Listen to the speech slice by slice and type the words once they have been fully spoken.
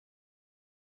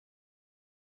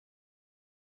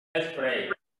Let's pray.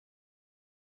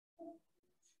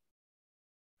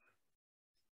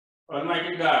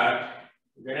 Almighty God,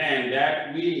 grant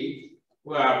that we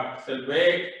who have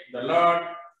celebrated the Lord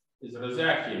His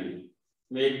resurrection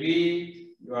may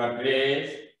be your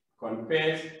grace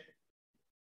confessed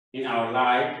in our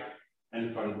life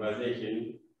and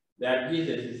conversation that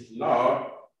Jesus is Lord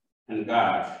and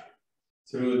God.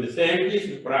 Through the same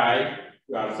Jesus Christ,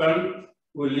 your Son,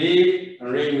 who lives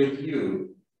and reigns with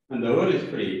you, and the Holy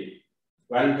Spirit,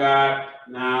 one God,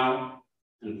 now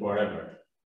and forever.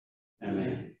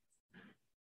 Amen.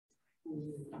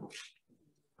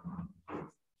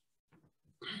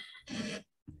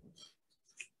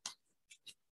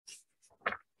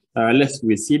 Let's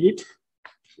be seated.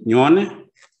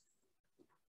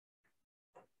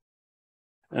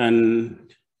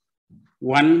 And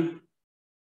 112.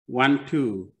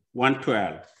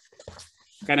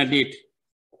 Candidate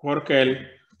Horkel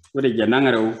with a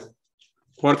Janangaro,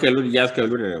 Horkel with Jaska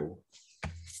Ludero,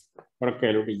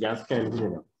 Horkel with Jaska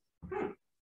Ludero.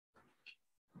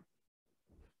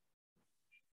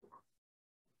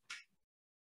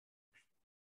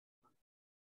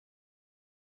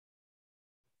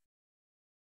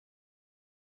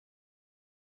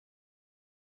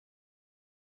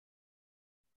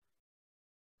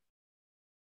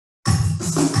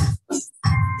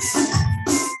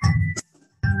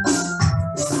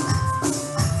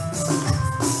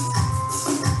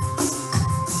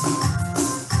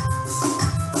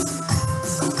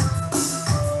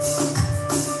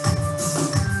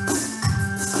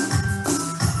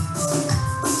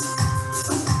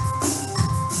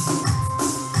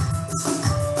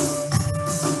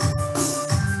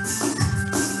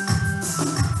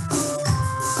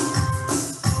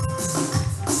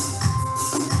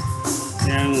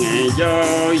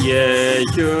 Yo ye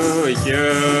chu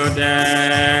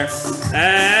de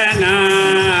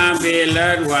ana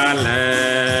bilad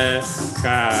wala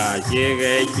ka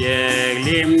jige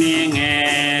lim ni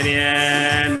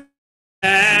ngerian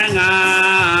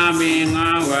ana binga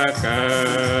waka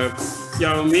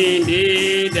yo mi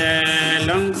di de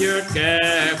long jut ke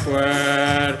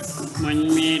kwar mun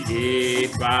mi di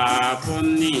pa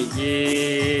pun ni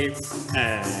ji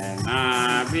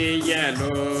ana bi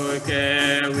yelo ke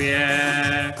we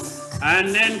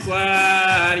anen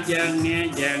kwar jang ne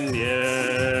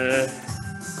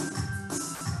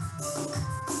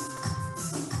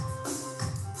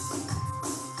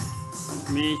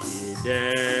mi de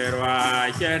wa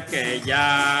chet ke ja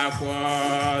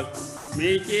pol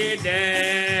mi de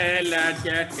la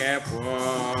chet ke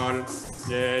pol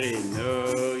deri no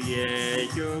ye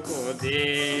chu ko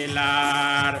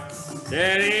dilar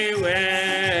deri we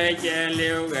che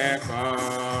liu ge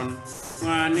kon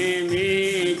mani mi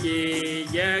ji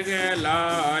jag la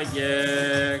je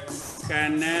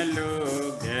kanelu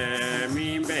ge mi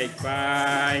be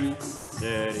pan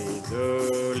deri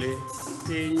doli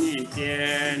tingi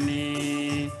tieni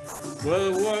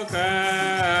wo ka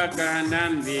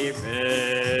kanan bi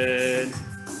ben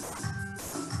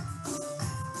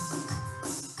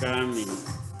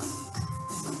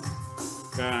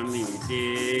kami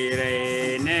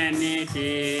dire neni ti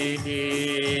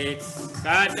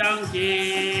kadang ki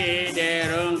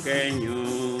derong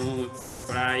kenyu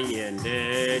prayen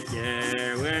de che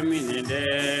we min de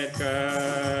ka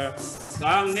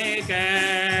kong ni ke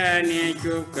ni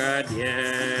chu ka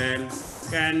dien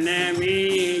kan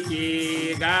mi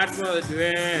ji gat bo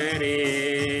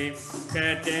dweri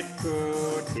katet ku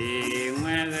ti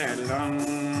ngwe long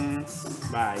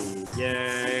bai je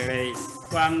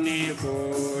quang ni ku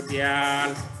dial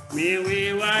mi wi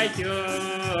wa chu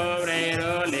re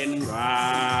ro len wa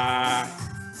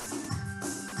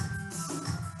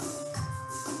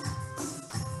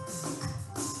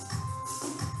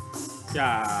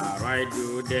cha rai du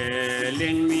de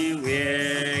ling mi we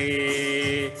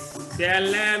tell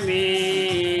me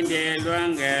de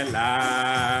luangela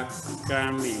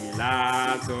camila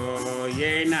so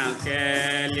ye na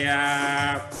kelia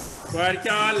por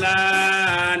chola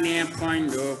ni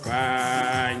pondo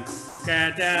pan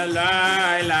kete la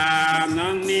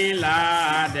nong ni la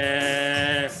de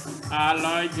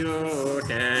alo ju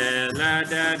de la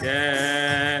de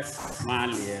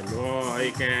malie loy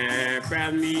ke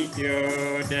pemi ju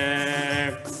de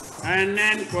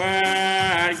anen kwa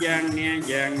yang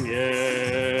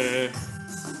ne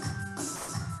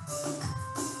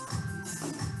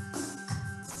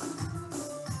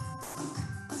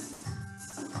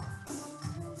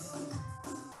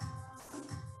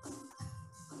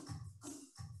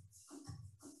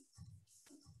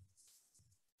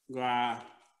Gua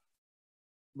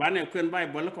bane kun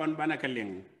Bible kon bana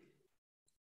kaling.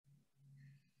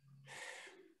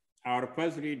 Our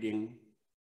first reading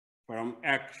from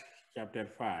Acts chapter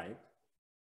 5,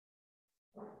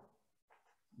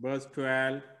 verse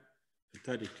 12 to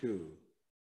 32.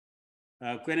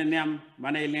 Kweneniam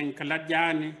manailing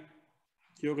kaladjani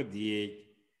kyoga die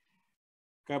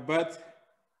kabat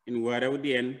in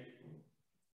warawdien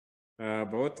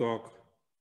bawatok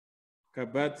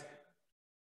kabat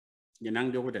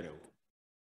yanang jogodero.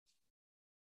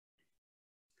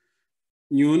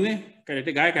 Nyune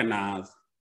kadete gai kanaz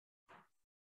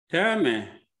tame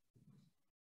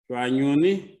chwa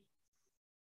nyuni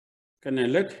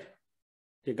kanelet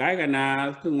te gai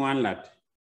kanaz tungwan lat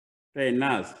te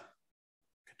naz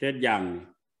katet jam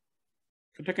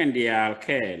katakan dial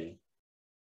kel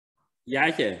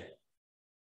yache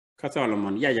ka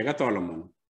Solomon yache ka Solomon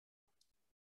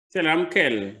selam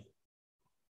kel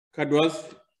kadwas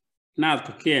naz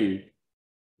ka ken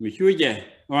michuje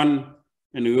on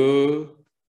enu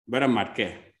baramat ke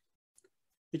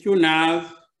ichu naz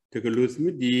te kelus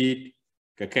midit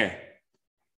ke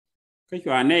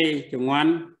chwa nei chungwan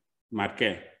mat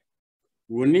ke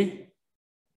wuni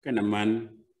kana man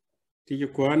ti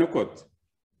ko na kot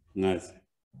ngas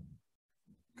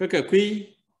ke kwi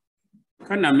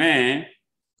kana me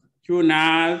chu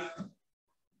naz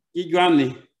ji jwamni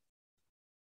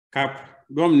kap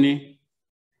domni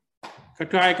ka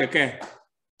try ke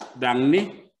dangni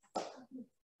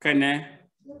kana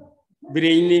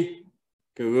brini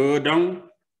ke dong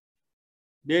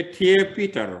de tie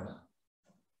Peter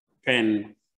pen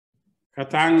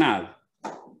katang naz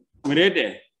mrede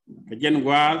ke jen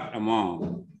gwal amo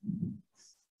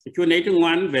chu nei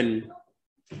tungwan ben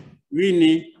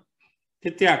wini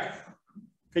tetiak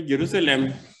ke Jerusalem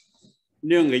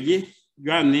nương ji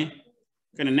jwamni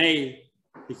kana nei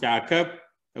ti chakap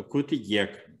akuti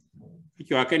jek ke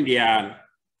chwa ken dial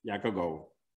ya ka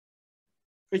go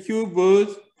ke chu bus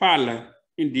fal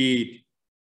indeed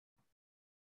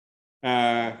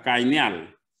kainial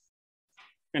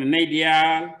kana nei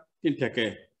dial tintake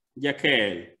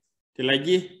jakel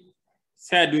tilaji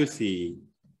sadusi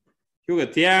chu ke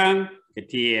tiang ke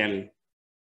tiel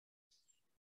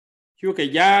chu ke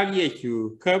jag ye chu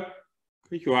kap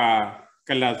ke chwa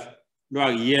kalas lo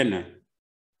yena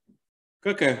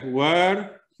ke war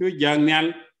chu jangnal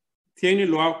tieng ni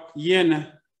lo yena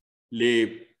le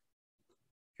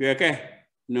chu ke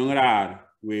nongrar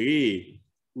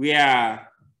we are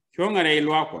chongare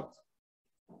lo ko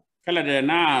kala de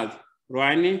naz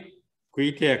roani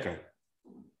kuiteka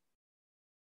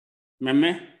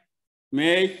meme me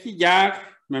chi jak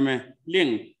meme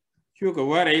ling chu ko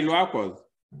ware lo ko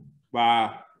ba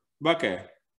bake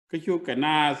ke chu ke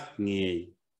naz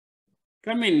ngi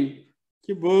kamin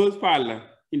chi bus pal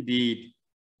indeed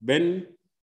ben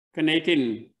kanetin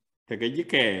tege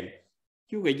jikel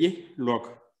chu ge ji lok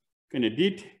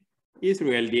kanedit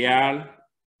Israel dial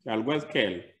alwas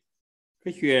kel ke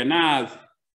chu naz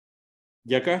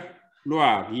jaka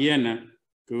loa yena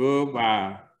ko ba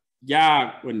jak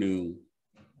wonu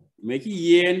me chi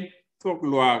yen tok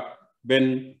loa ben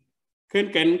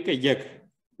ken ke jek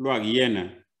loa yena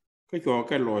ke cho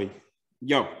ke loy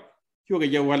jok chu ke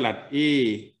walat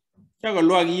cha ko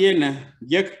loa yena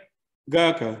jek ga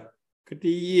ka ke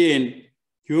ti yen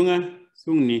chunga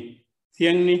sungni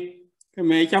siengni ke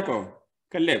me cha ko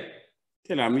ke lep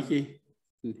te la mi chi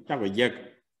cha ko jek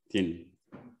tin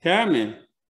tame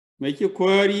me chi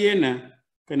kwariena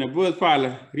kana bus fala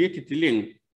riti tiling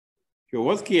cho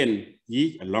waskien yi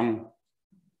along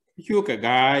chu ka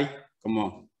gai komo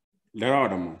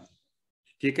lerodamo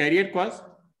ti kariet kwas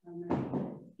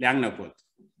lang na pot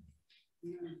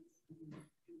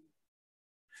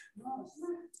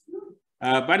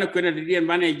bana kwena dien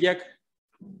bana jek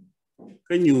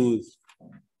ka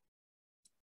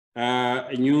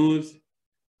news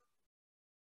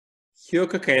hiyo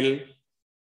ka kel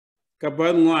ka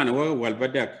ban ngwan wal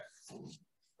badak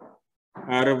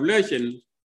Revelation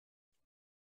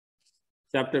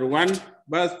chapter 1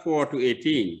 verse 4 to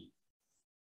 18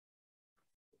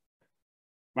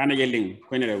 bana yeling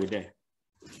kwena rewde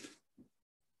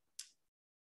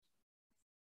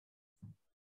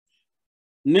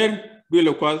ner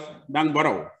bilo kwas dang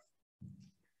baraw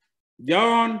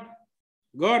John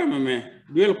gormeme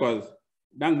bilo kwas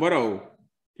dang baraw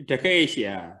take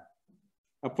Asia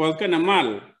apol kana mal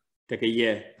take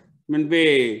ye men be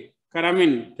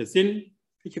karamin tesin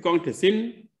kichikong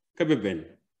tesin kabeben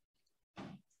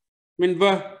men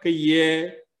ba ke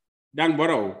ye dang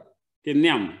baraw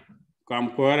tenyam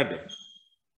kam korade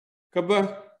kaba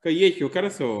ke ye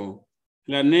chukaraso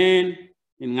la nen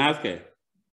in ngaske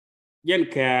yen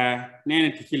ka nene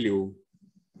tikiliu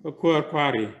ko kwar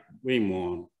kwari we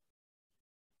mon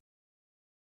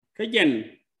ka jen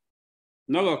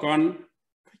nogo kon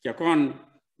ka kon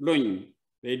luny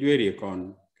để đuôi đi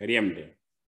con cái riêng đấy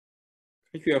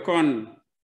cái chuyện con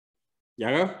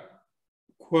giờ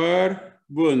quơ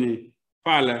buồn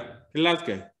phải là class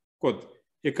cái cột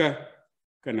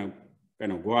cái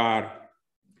nó guar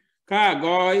ka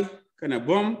goy kana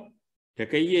bom te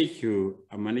ka yechu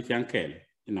amani chankel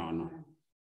no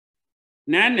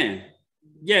nane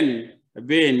jen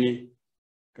beni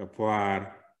ka par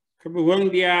ka buwang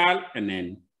dial enen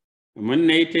man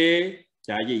nete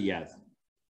chaji yas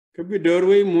ka bi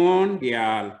dorwe mon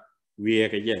dial wie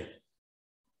ka je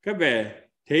ka be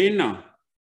te no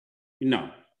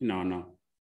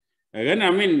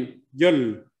agana min jol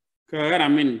ka agana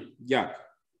min jak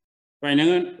right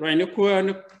now ko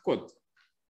no kot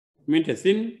min te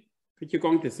sin ka ci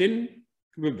kong te sin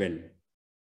ka be ben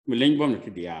mi len bom ti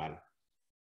dial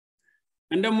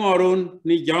anda morun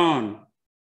ni John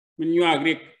min yu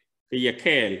agrik ka ye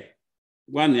kel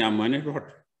wan ya mane rot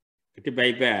ka ti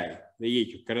bay bay le yi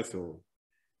ci karaso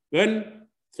gan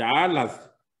chalas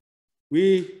wi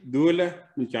dula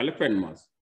min chala penmos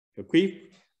ka kwi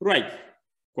right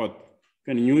kot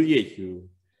kan nyu ye chu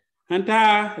hanta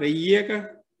re ye ka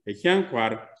cái chang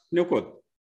kwar nếu cột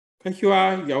cái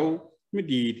xóa dấu mới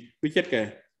đi với chất cái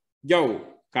dấu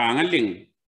cả ngăn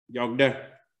linh dọc đây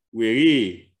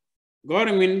vì gói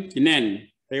mình chỉ nên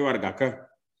thấy war cả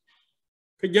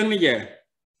cái dân này giờ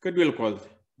cái dual code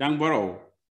đang borrow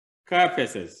cái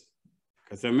Ephesus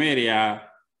cái Samaria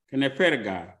cái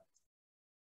Neferga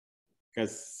cái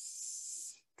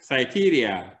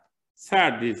Syria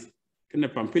Sardis cái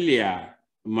Pamphylia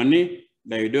Mani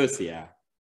Laodicea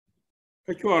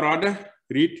cái chùa đó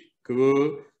rít cứ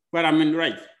paramin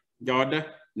right Jordan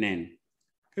nen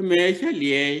cái mấy cái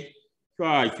liề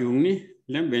chùa chúng ní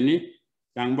làm bên ní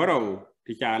đang bắt đầu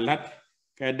thì trả lát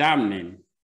cái đam nen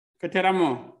cái thế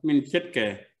nào mình chết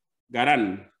cái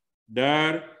garan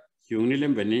đỡ chúng ní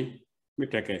làm bên ní mới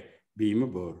thấy cái bị mất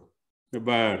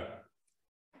bờ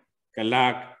cái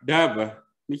lạc đỡ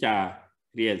mới trả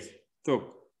riêng tục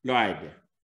loại đấy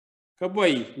cái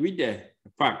bơi vĩ đề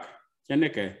phật cho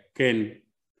nên cái kền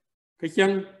cái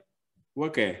chân quá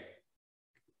cái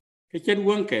chân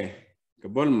quân cái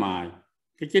bol mai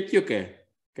cái chết chưa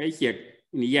cái chết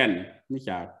niên mới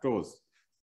trả trose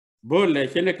bol là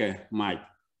cho nên cái mai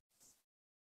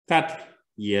tắt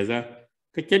giờ ra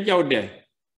cái chết giàu để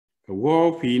cái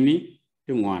wo phi ní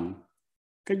từ ngoan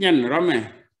cái nhân đó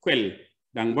mà quel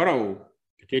đang bắt đầu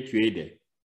cái chết chuối để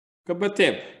cái bát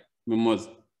tép mà một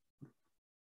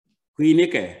phi ní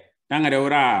cái đang ở đâu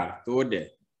ra tôi để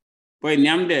bởi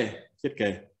nhắm để chết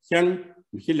cái chân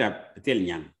chỉ là tiền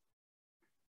nhang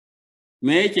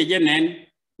mấy chế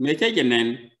cho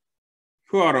nên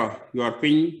xóa rồi giọt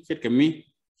pin chết cái mi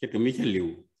chết liu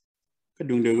cái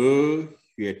đường đường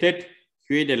xuôi tết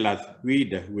xuôi để là xuôi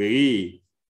để xuôi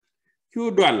chú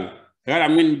đoàn cái là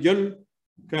mình dân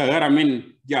cái là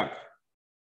mình giặc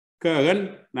cái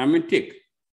là mình tiếc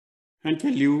hắn chết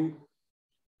liu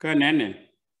cái này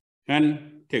hắn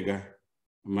tiếc à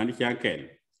mà đi chăng kẹn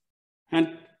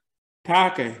hắn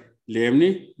tha cái liềm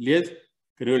ní liệt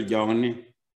cái rồi giòn ní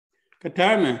cái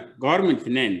thà mà government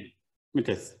nên mình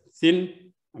ta xin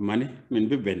mà ní mình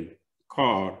bị bệnh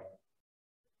cor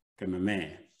cái mà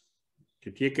mẹ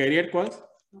thì thiệt cái riết quá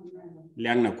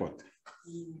liang nào quật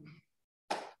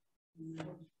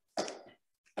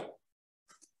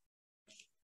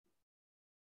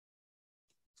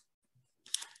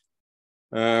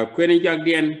quên cho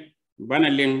điên ban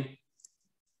liên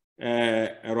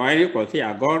rồi có thể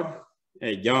agor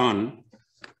John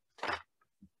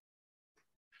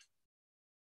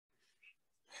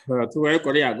tu ấy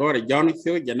có thể agor John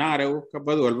xíu Janaro các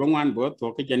bác vừa vong an bữa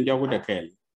tổ cái chân giao của đặc kèn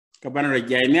các bạn rồi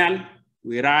dạy nên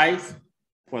we rise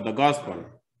for the gospel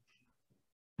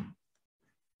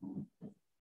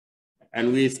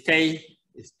and we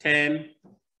stand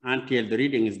until the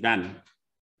reading is done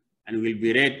and will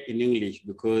be read in English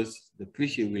because the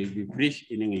preaching will be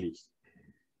preached in English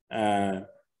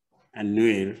and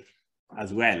Nuer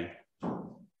as well.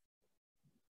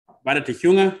 Bada te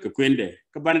chunga ke kwende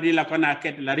ke bana di la kona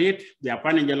ket la rit bia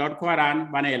pane jalot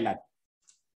kwaran bana elat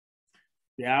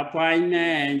bia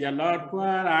pane jalot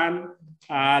kwaran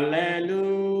hallelujah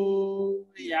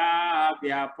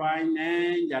bia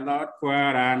pane jalot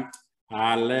kwaran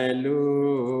hallelujah.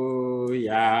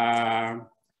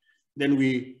 Then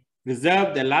we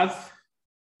reserve the last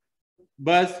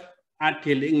verse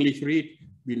until English read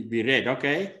will be read,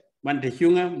 okay? Ban te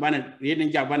chunga ban read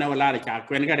ninja ban wala cha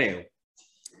kwen ka reo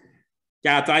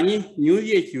cha tani nyu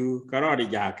yechu karo de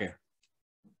jake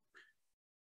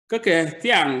ka ke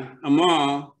tiang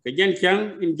amo ke jen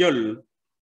chang in jol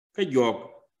ka jok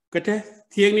ka te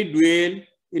tieng ni duel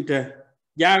inta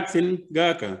jak sin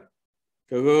ga ka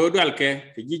go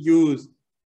dwelke ke jus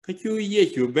ke chu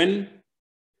Yesu ben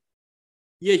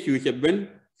Yesu che ben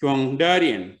chong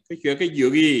darien ke chu ke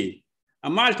yogi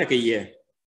amal ta ke ye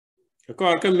ke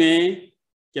kor ke me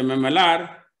che me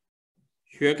malar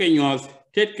chu ke nyos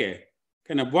tetke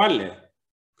ke na bolle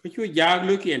ke chu jag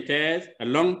lu ki entes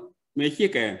along me chi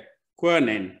ke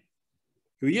konen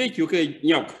chu Yesu ke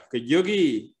nyok ke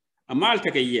yogi amal ta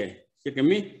ke ye che ke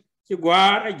mi chi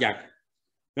gwar a jak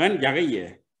gan jag ye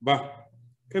ba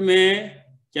ke me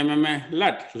che me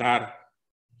lat lar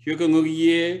chu ke ngog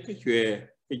ye ke chwe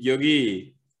ke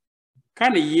yogi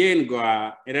kan yen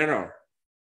gwa erero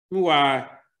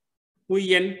mu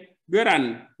yen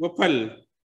duran wapal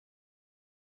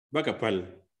baka pal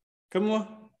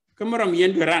kamo ram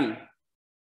yen duran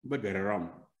ba duran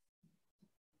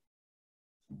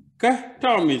ka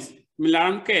Thomas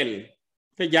milam kel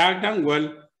ka jag dang wal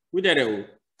widareu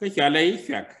ka chalai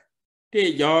fyak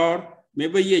te jor me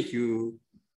ba Yesu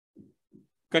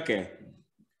kake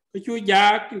ka chu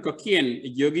jag ko kien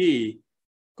yogi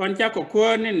con cha ko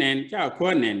kwen nen cha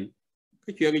kwen nen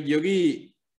cái chuyện cái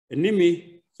yogi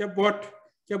nimi cha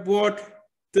bot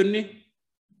tuni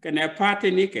cái này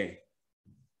party ni cái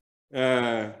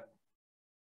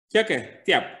cha cái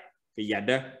tiap cái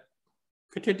yada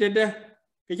cái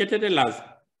tete las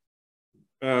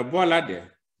bola de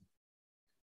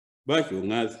ba chu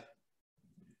ngas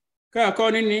ka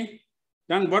con ni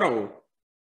đang borrow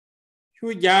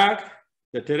chu jak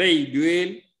the trade duel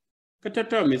cái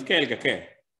tete miskel cái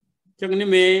chẳng nên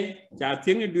me cha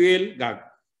tiếng duel gạc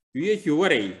duy chú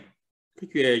vậy cái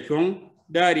chuyện chúng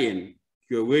darien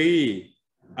chú vậy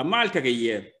amal ta cái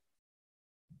gì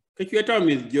cái chuyện đó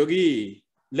mình jogi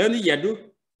lớn như vậy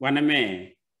wana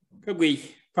me cái quỷ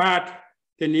phát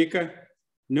tenika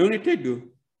nông nít du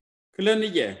cái lớn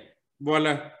như vậy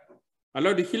bola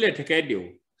alo đi chile ta cái điều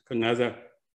cái ngaza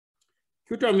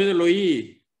chú đó mình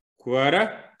lôi quara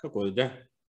cái cổ đó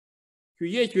chú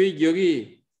ye chú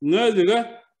jogi ngaza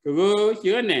cái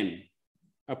chữ nền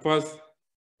apos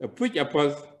puch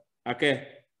apos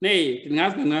ake nei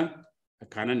ngas na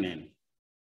kana nen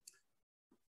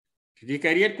the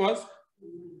career course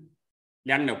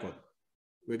yang na pot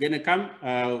we're going to come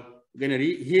going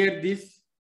to hear these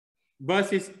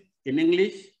verses in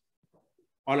English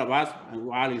all of us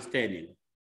while standing.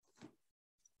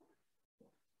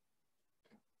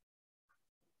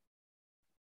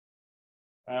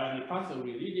 The pastor will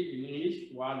read it in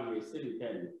English while we're still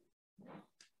standing.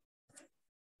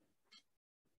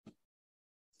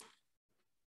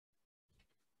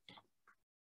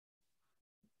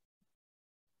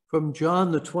 From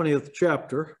John, the 20th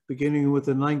chapter, beginning with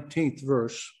the 19th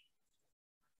verse.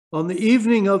 On the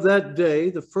evening of that day,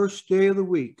 the first day of the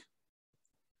week,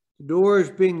 the doors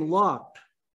being locked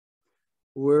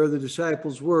where the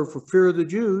disciples were for fear of the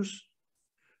Jews,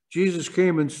 Jesus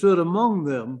came and stood among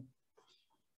them,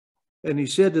 and he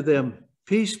said to them,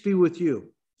 "Peace be with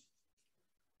you."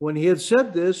 When he had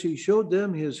said this, he showed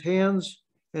them his hands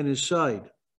and his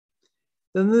side.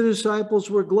 Then the disciples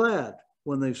were glad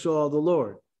when they saw the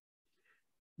Lord.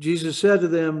 Jesus said to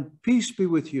them, "Peace be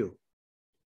with you.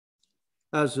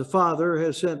 As the Father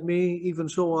has sent me, even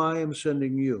so I am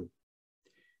sending you."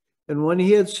 And when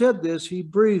he had said this, he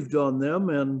breathed on them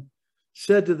and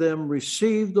said to them,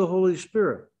 "Receive the Holy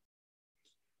Spirit.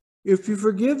 If you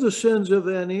forgive the sins of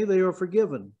any, they are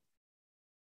forgiven.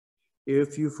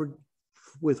 If you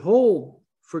withhold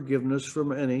forgiveness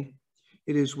from any,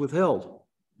 it is withheld."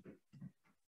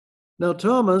 Now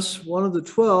Thomas, one of the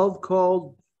 12,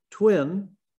 called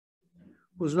Twin,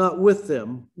 was not with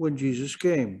them when Jesus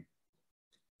came.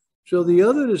 So the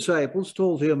other disciples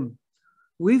told him,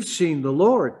 "We've seen the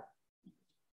Lord."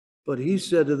 But he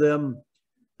said to them,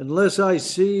 "Unless I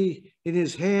see in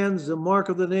his hands the mark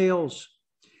of the nails,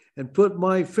 and put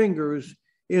my fingers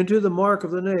into the mark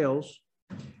of the nails,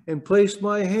 and place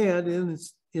my hand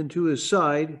into his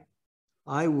side,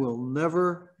 I will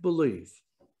never believe."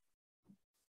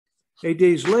 8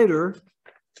 days later,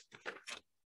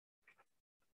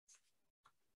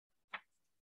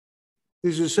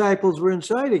 his disciples were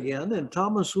inside again, and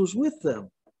Thomas was with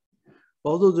them.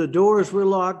 Although the doors were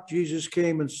locked, Jesus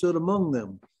came and stood among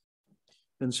them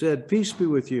and said, "Peace be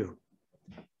with you."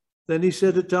 Then he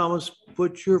said to Thomas,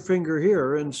 "Put your finger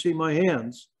here and see my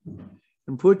hands,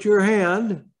 and put your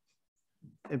hand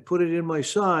and put it in my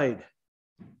side.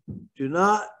 Do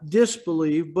not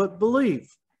disbelieve, but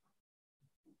believe."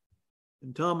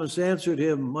 And Thomas answered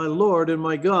him, "My Lord and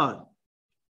my God."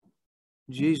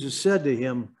 Jesus said to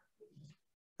him,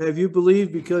 "Have you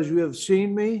believed because you have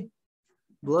seen me?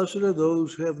 Blessed are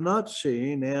those who have not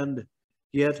seen and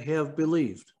yet have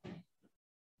believed."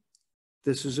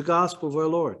 This is the gospel of our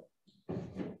Lord.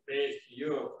 Praise you,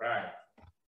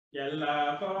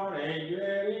 Yalla kore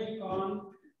yeri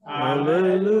kon.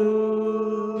 Hallelujah.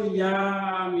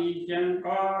 Mi chen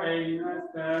kore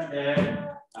nastade.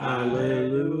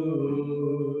 Hallelujah.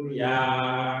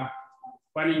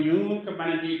 Pani nyung ke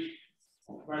pani dik.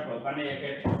 Pani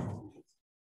eket.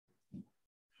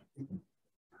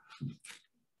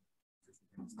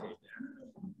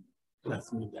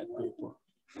 Let's meet that people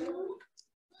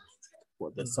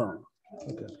for the song.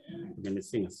 Okay. We're going to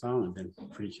sing a song and then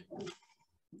preach it.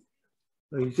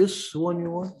 Is this the one you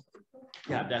want?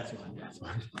 Yeah, that's one. That's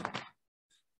one.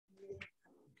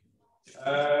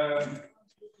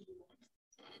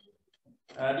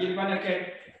 Di mana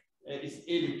ke is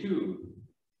 82.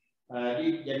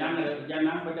 Di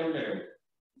jangan betul.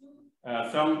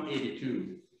 Song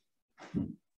 82.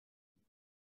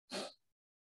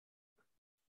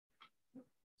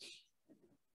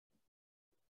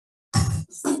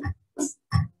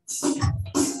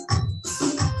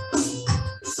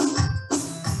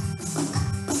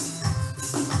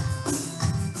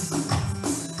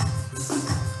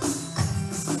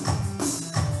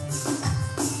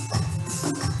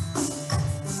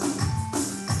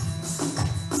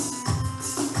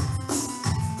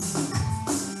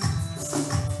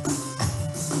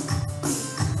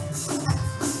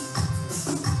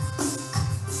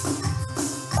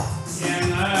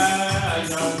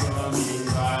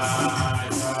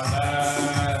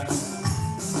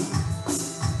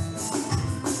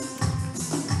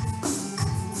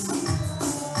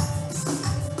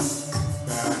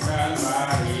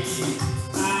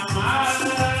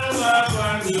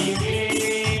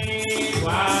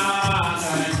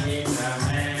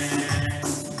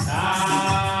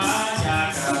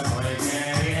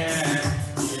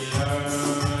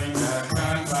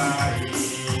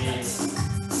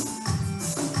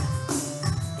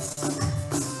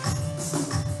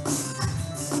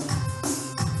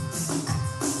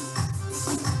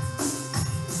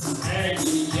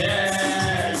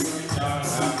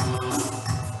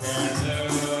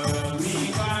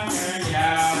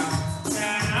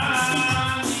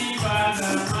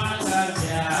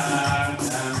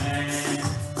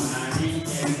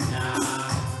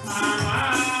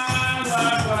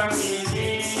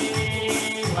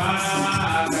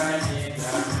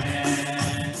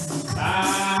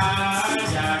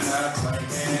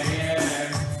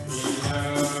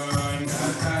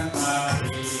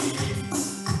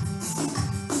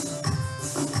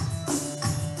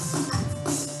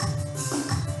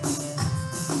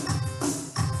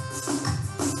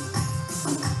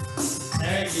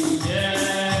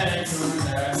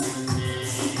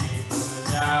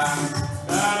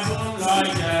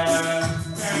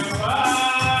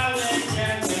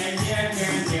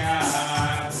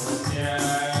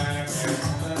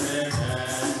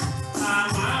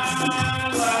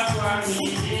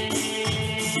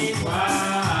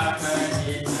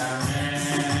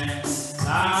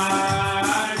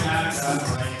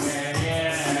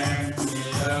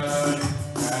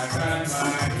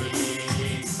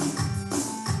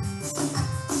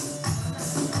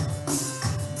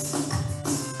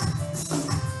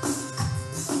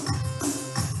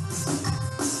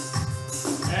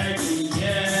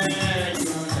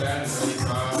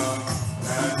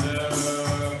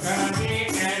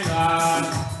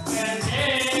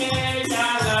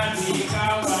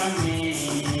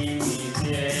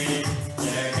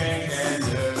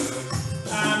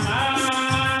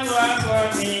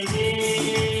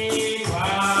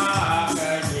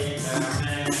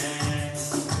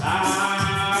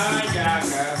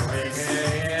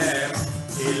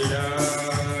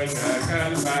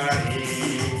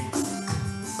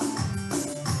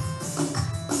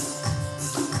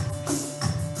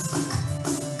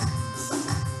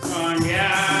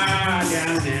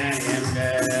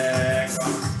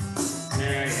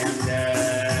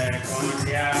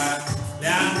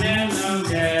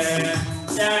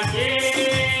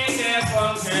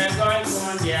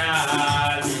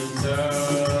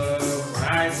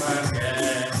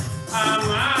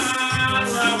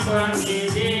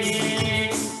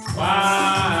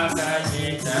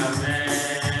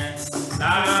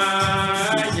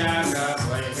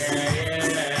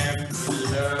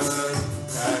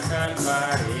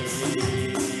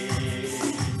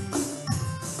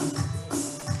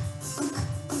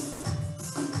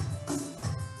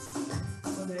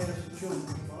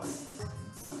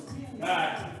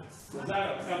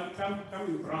 Come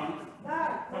in front.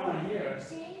 Come on here.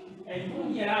 And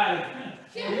you get out.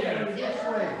 Here. This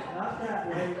way, not that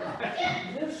way.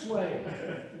 This way.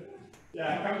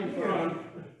 Yeah, come in front.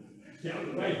 Yeah,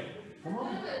 wait. Come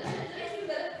on.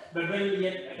 But when you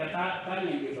get a kata,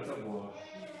 you get a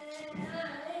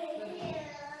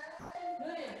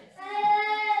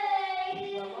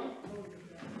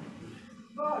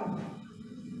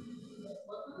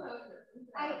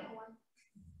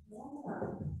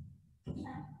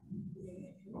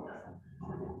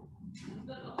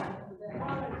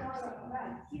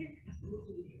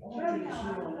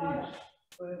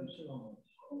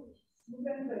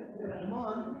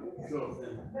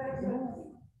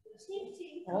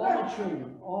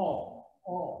children, all.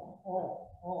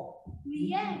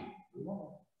 Yeah. Come on.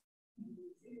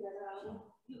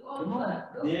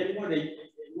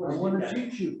 I want to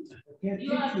teach you. I can't teach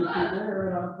you if you're there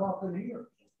and I'm talking here.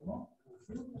 Come on.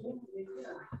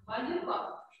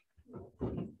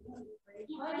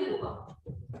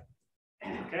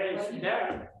 Okay, sit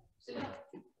down.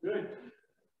 Good.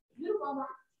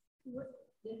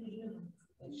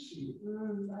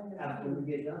 After we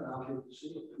get done, I'll get to see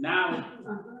it. Now,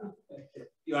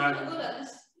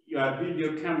 your video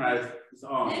camera is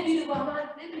on.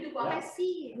 I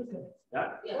see it. Yeah?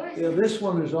 Yeah, this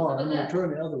one is on. I'm going to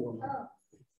turn the other one on.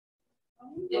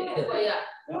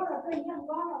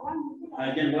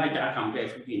 I didn't like that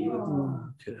context between you.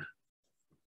 Okay.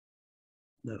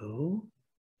 No.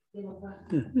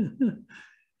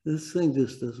 This thing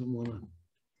just doesn't want to.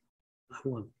 I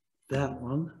want that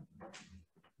one.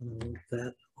 I want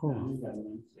that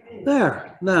on.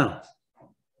 There. Now,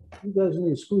 you guys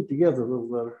need to scoot together a little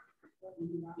better.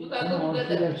 Come on, you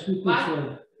gotta scoot this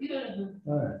way.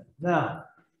 All right. Now,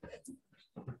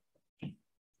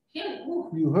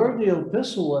 you heard the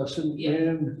epistle lesson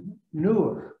in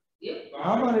Nuer.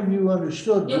 How many of you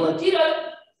understood what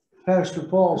Pastor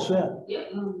Paul said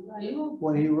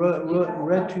when he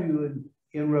read to you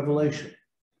in Revelation?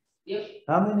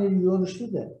 How many of you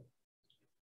understood that?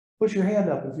 Put your hand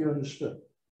up if you understood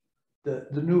the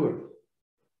Nuer.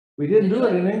 We didn't do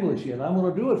it in English yet. I'm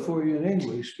going to do it for you in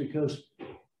English because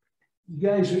you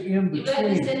guys are in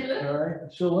between. All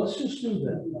right. So let's just do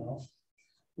that now.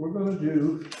 We're going to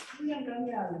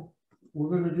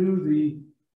do the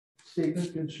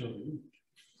statement concerning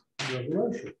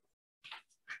Revelation.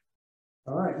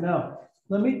 All right. Now,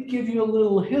 let me give you a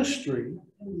little history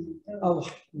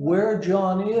of where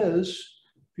John is,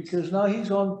 because now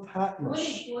he's on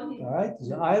Patmos. All right. It's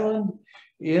an island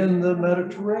in the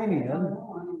Mediterranean,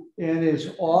 and it's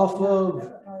off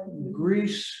of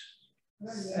Greece,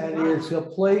 and it's a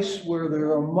place where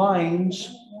there are mines,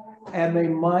 and they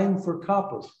mine for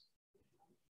copper.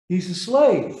 He's a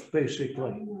slave,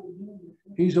 basically.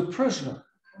 He's a prisoner.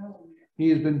 He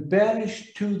has been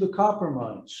banished to the copper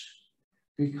mines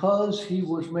because he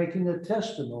was making a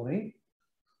testimony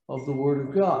of the word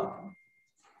of God.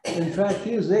 In fact,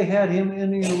 they had him in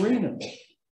the arena.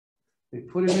 They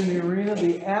put him in the arena.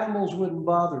 The animals wouldn't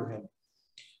bother him.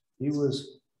 He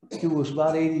was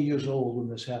about 80 years old when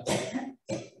this happened.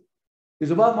 He's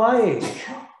about my age.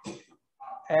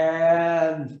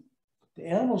 And the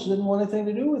animals didn't want anything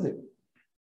to do with him.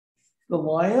 The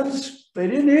lions, they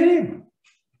didn't hit him.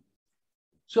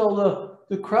 So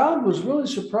the crowd was really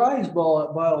surprised by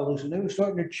all this, and they were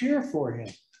starting to cheer for him.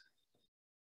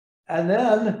 And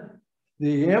then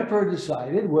the emperor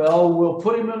decided, well, we'll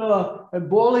put him and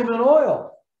boil him in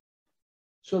oil.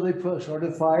 So they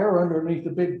started a fire underneath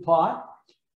the big pot,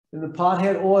 and the pot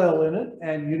had oil in it.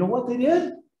 And you know what they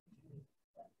did?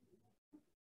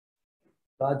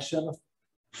 God sent a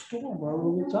storm right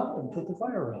over the top and put the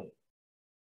fire out.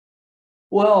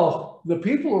 Well, the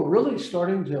people are really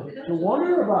starting to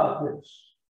wonder about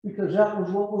this, because that was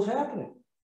what was happening.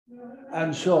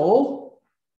 And so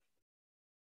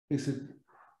he said,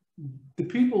 the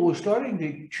people were starting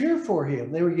to cheer for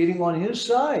him. They were getting on his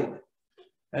side.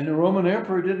 And the Roman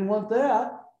emperor didn't want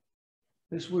that.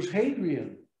 This was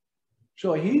Hadrian.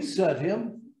 So he sent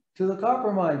him to the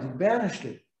copper mines and banished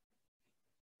him.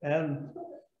 And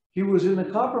he was in the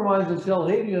copper mines until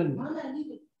Hadrian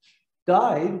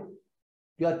died,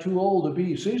 got too old to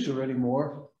be Caesar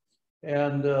anymore.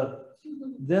 And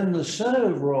then the Senate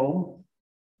of Rome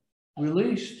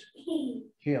released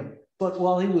him. But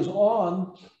while he was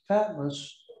on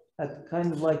Patmos, at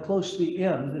kind of like close to the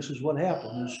end, this is what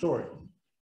happened in the story.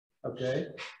 Okay.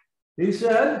 He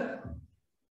said,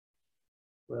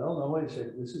 well, no, wait a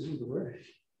second. This isn't the word.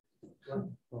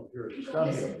 Oh, here it is.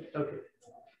 Down here. Okay.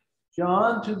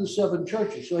 John to the 7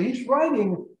 churches. So he's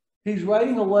writing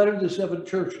a letter to 7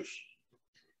 churches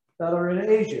that are in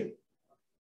Asia.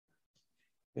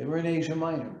 They were in Asia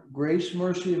Minor. Grace,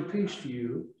 mercy, and peace to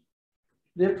you.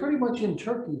 They're pretty much in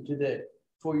Turkey today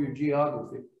for your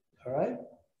geography. All right.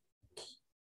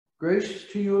 Grace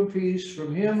to you and peace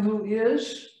from him who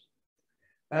is,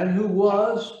 and who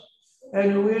was,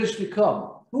 and who is to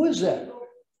come. Who is that?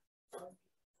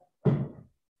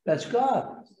 That's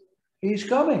God. He's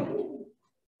coming.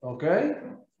 Okay?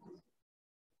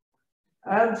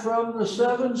 And from the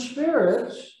 7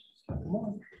 spirits, come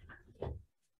on.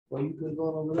 Well, you could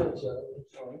go over that side.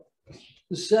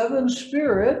 The 7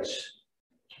 spirits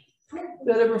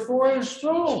that are before his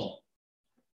throne.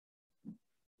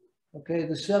 Okay,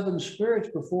 the 7 spirits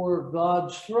before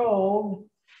God's throne,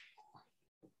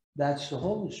 that's the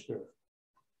Holy Spirit.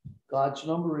 God's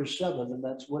number is 7, and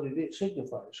that's what it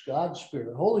signifies. God's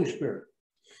Spirit, Holy Spirit.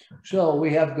 So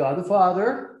we have God the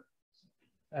Father,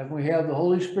 and we have the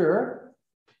Holy Spirit.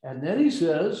 And then he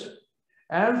says,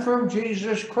 and from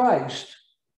Jesus Christ,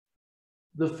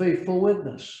 the faithful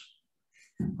witness.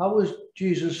 How was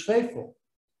Jesus faithful?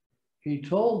 He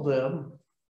told them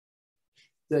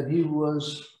that he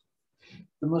was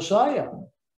the Messiah.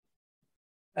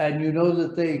 And you know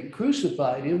that they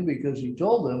crucified him because he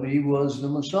told them he was the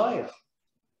Messiah.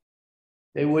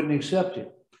 They wouldn't accept him.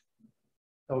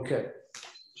 Okay,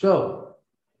 so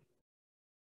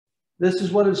this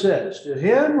is what it says. To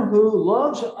him who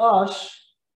loves us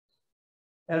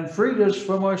and freed us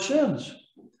from our sins.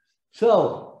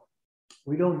 So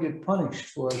we don't get punished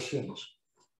for our sins.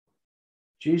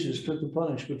 Jesus took the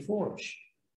punishment for us.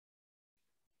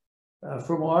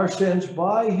 From our sins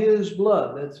by his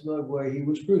blood, that's the way he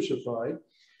was crucified,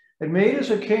 and made us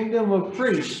a kingdom of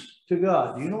priests to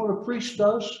God. Do you know what a priest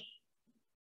does?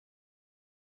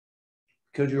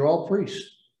 Because you're all priests.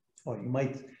 Or you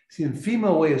might see a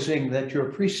female way of saying that you're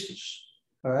a priestess,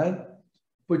 all right?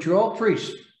 But you're all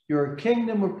priests. You're a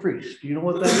kingdom of priests. Do you know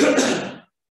what that is?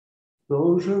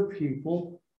 Those are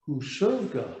people who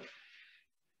serve God.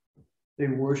 They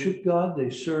worship God, they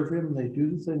serve him, they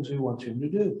do the things he wants him to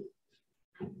do.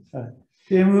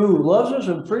 Him who loves us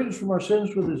and freed us from our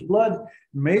sins with his blood,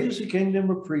 made us a kingdom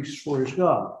of priests for his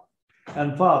God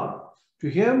and Father. To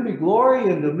him be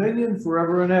glory and dominion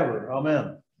forever and ever.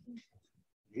 Amen.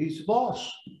 He's the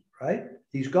boss, right?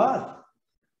 He's God.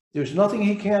 There's nothing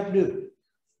he can't do.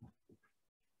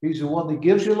 He's the one that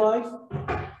gives you life,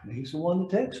 and he's the one that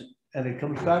takes it. And it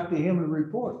comes back to him to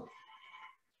report.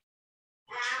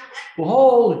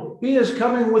 Behold, he is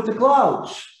coming with the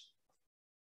clouds.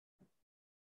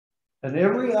 And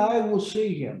every eye will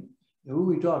see him. Who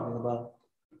are we talking about?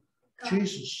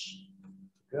 Jesus.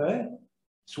 Okay?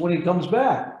 It's when he comes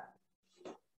back.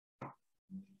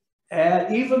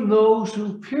 And even those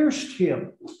who pierced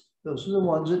him, those are the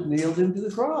ones that nailed him to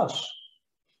the cross.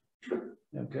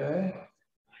 Okay?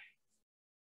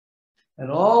 And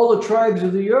all the tribes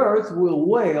of the earth will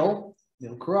wail,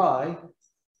 they'll cry,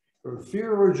 for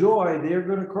fear or joy, they're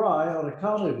going to cry on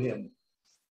account of him.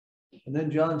 And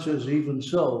then John says, even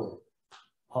so,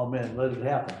 amen, let it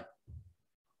happen.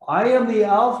 I am the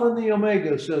Alpha and the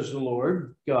Omega, says the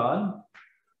Lord God,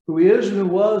 who is and who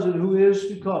was and who is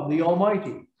to come, the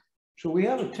Almighty. So we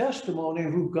have a testimony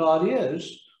of who God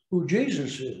is, who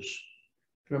Jesus is.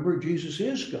 Remember, Jesus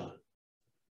is God.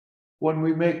 When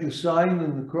we make the sign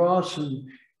and the cross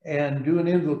and do an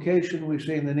invocation, we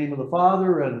say in the name of the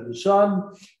Father and of the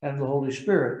Son and the Holy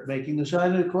Spirit, making the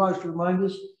sign of the cross to remind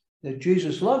us that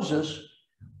Jesus loves us,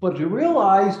 but to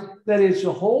realize that it's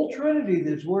the whole Trinity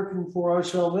that's working for our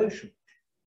salvation.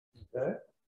 Okay? It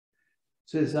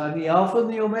says, I'm the Alpha and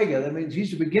the Omega. That means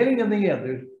he's the beginning and the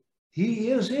end. He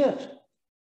is it.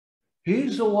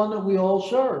 He's the one that we all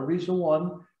serve. He's the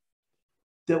one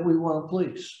that we want to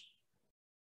please.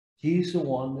 He's the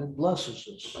one that blesses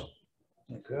us.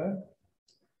 Okay?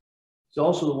 It's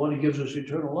also the one who gives us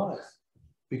eternal life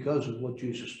because of what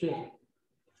Jesus did.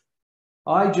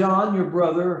 I, John, your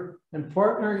brother and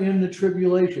partner in the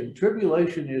tribulation.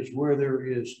 Tribulation is where there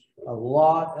is a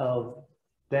lot of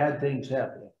bad things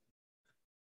happening.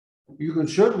 You can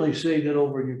certainly say that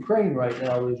over in Ukraine right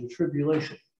now there's a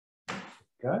tribulation.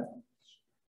 Okay?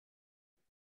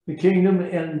 The kingdom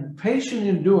and patient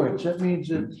endurance. That means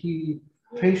that he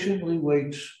patiently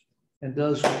waits and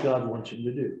does what God wants him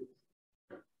to do.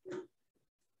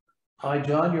 I,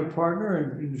 John, your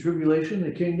partner in tribulation,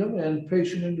 the kingdom, and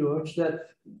patient endurance that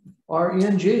are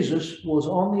in Jesus, was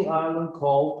on the island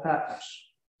called Patmos,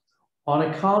 on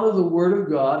account of the word of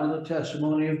God and the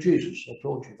testimony of Jesus. I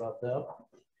told you about that.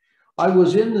 I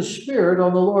was in the Spirit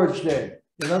on the Lord's day.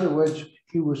 In other words,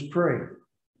 he was praying,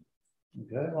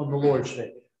 okay, on the Lord's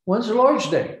day. When's the Lord's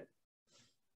day?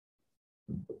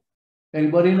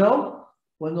 Anybody know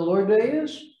when the Lord's day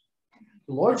is?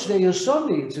 The Lord's day is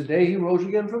Sunday. It's the day he rose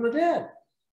again from the dead.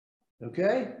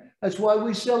 Okay? That's why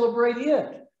we celebrate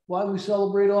it. Why we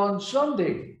celebrate on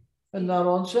Sunday and not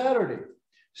on Saturday.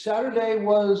 Saturday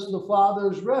was the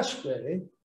Father's rest day.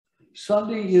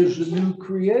 Sunday is the new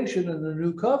creation and the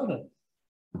new covenant.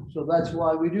 So that's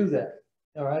why we do that.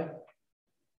 All right?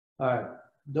 All right.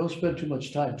 Don't spend too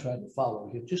much time trying to follow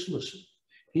him. Just listen.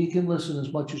 He can listen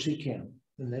as much as he can,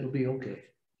 and it'll be okay.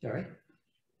 All right?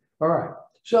 All right.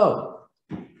 So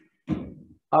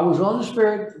I was on the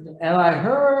Spirit, and I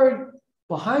heard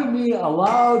behind me a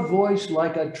loud voice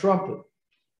like a trumpet.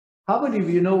 How many of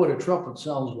you know what a trumpet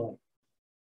sounds like?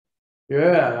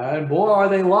 Yeah, and boy, are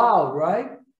they loud,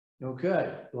 right?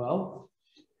 Okay, well,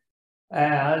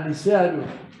 And he said,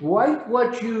 write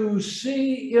what you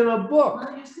see in a book.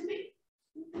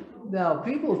 Now,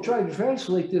 people have tried to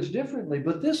translate this differently,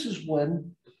 but this is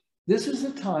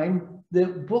the time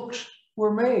that books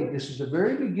were made. This is the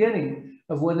very beginning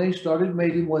of when they started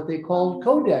making what they called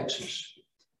codexes.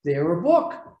 They're a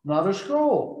book, not a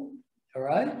scroll. All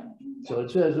right? So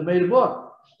it says they made a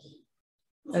book.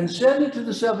 And send it to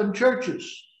the 7 churches,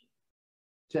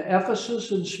 to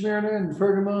Ephesus and Smyrna and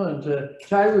Pergamum and to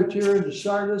Thyatira and to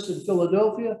Sardis and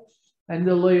Philadelphia and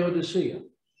to Laodicea.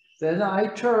 Then I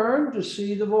turned to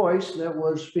see the voice that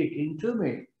was speaking to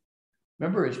me.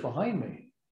 Remember, it's behind me.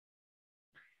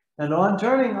 And on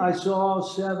turning, I saw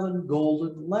 7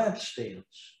 golden lampstands.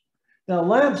 Now,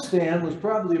 lampstand was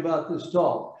probably about this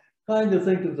tall. Kind of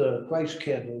think of the Christ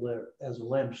candle there as a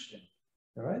lampstand.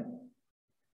 All right?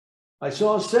 I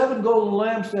saw 7 golden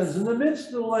lampstands. In the midst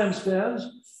of the lampstands,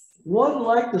 one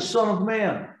like the Son of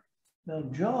Man. Now,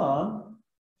 John,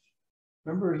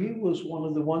 remember, he was one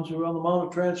of the ones who were on the Mount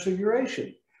of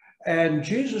Transfiguration. And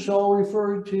Jesus all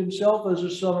referred to himself as the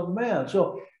Son of Man.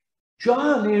 So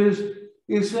John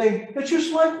is saying, it's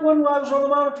just like when I was on the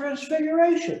Mount of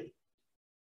Transfiguration.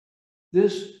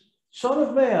 This Son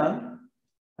of Man,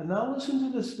 and now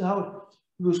listen to this, how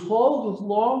he was clothed with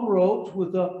long robes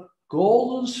with a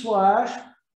golden slash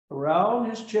around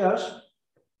his chest.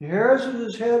 The hairs of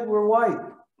his head were white.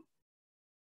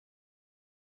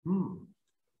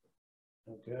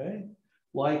 Okay.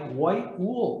 Like white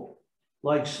wool,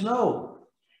 like snow.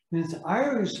 And his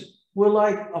eyes were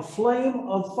like a flame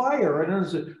of fire, and it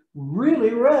was a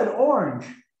really red orange.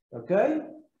 Okay.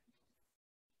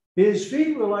 His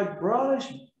feet were like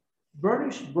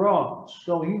burnished bronze.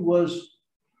 So he was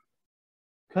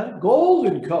kind of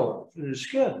golden color in his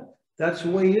skin. That's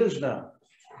the way he is now.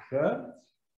 Okay.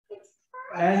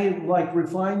 And he like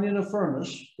refined in a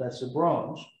furnace. That's the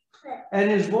bronze.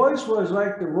 And his voice was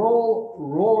like the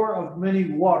roar of many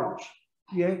waters.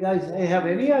 You guys have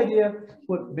any idea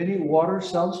what many waters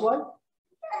sounds like?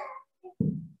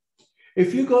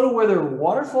 If you go to where there are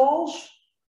waterfalls,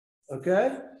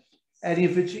 okay, and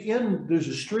if it's there's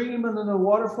a stream and then a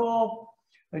waterfall,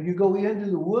 and you go into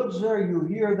the woods there, you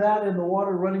hear that in the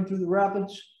water running through the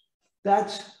rapids.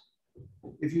 That's,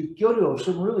 if you go to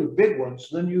some really big ones,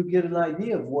 then you get an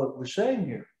idea of what we're saying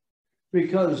here.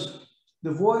 Because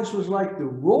the voice was like the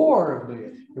roar of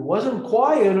it. It wasn't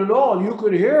quiet at all. You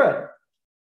could hear it.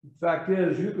 The fact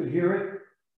is, you could hear it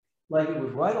like it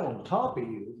was right on top of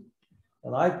you.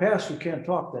 And I, pastor, can't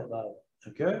talk that loud,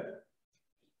 okay?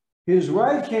 His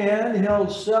right hand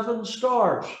held 7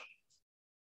 stars,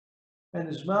 and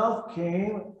his mouth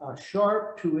came a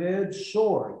sharp 2-edged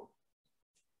sword.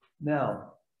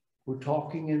 Now, we're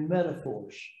talking in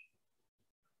metaphors.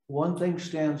 One thing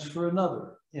stands for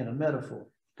another in a metaphor,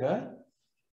 okay?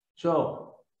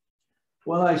 So,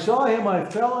 when I saw him, I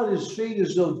fell at his feet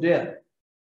as though dead.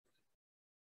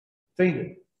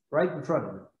 Fainted right in front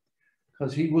of him,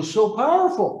 because he was so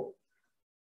powerful.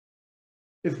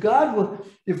 If God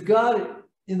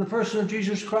in the person of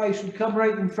Jesus Christ would come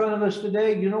right in front of us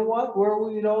today, you know what? Where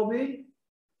we'd all be?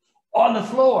 On the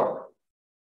floor.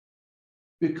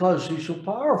 Because he's so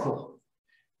powerful.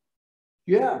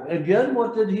 Yeah, and then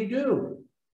what did he do?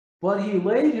 But he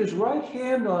laid his right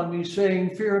hand on me,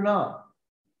 saying, fear not.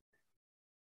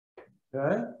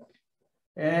 Okay?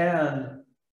 And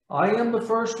I am the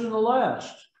first and the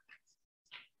last.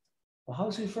 Well,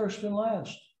 how's he first and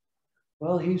last?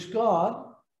 Well, he's God,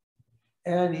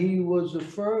 and he was the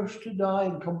first to die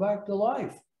and come back to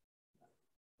life.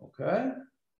 Okay?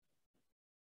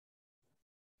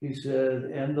 He said,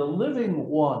 and the living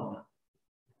one.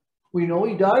 We know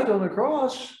he died on the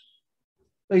cross.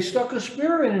 They stuck a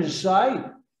spear in his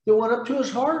side that went up to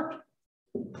his heart.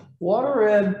 Water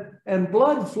and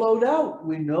blood flowed out.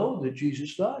 We know that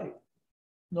Jesus died.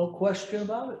 No question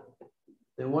about it.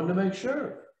 They wanted to make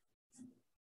sure.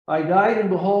 I died, and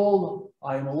behold,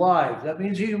 I am alive. That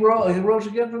means he rose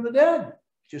again from the dead,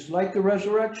 just like the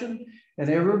resurrection, and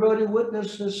everybody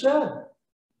witnessed has said.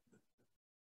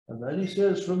 And then he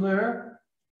says from there,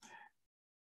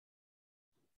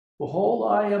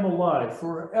 behold, I am alive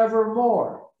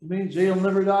forevermore. It means he'll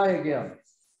never die again.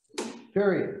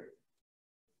 Period.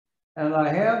 And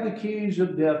I have the keys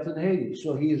of death and Hades.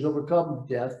 So he has overcome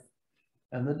death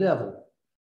and the devil,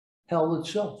 hell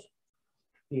itself.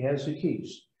 He has the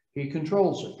keys. He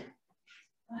controls it.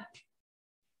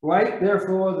 Right?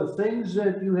 Therefore, the things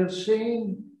that you have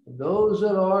seen, those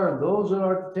that are, and those that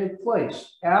are to take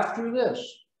place after this.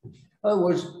 In other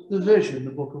words, the vision,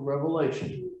 the book of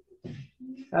Revelation.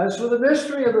 As for the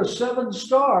mystery of the 7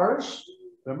 stars,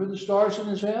 remember the stars in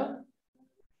his hand?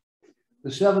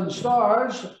 The 7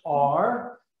 stars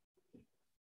are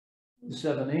the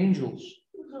 7 angels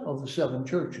of the 7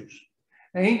 churches.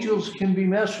 Angels can be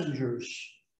messengers,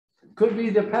 could be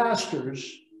the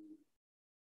pastors,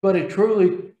 but it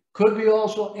truly could be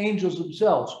also angels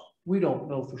themselves. We don't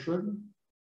know for certain.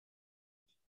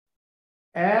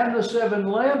 And the 7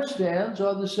 lampstands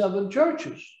are the 7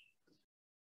 churches.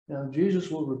 Now, Jesus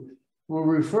will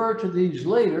refer to these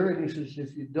later, and he says,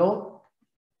 if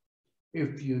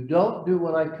you don't do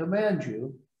what I command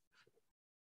you,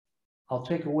 I'll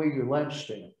take away your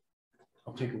lampstand.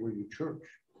 I'll take away your church.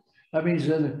 That means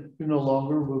then you no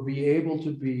longer will be able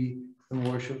to be and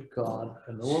worship God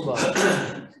and know about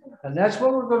it. And that's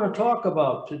what we're going to talk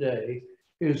about today,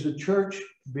 is the church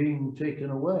being taken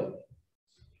away.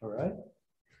 All right?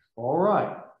 All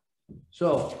right.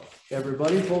 So,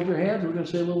 everybody fold your hands. We're going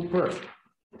to say a little prayer.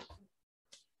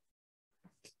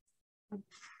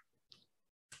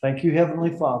 Thank you,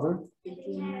 Heavenly Father,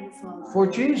 for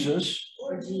Jesus,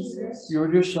 your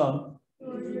dear Son,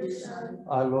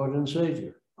 our Lord and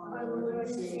Savior.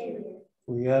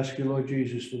 We ask you, Lord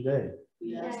Jesus, today.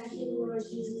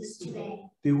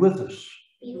 Be with us.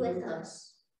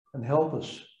 And help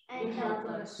us.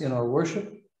 In our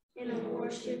worship.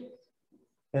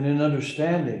 And in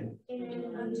understanding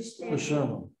the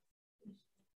sermon.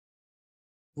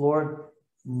 Lord,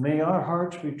 may our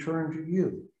hearts be turned to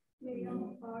you.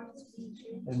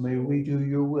 And may we do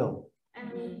your will.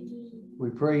 We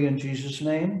pray in Jesus'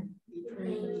 name.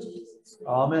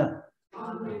 Amen.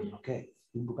 Okay,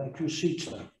 you go back to your seats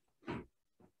now.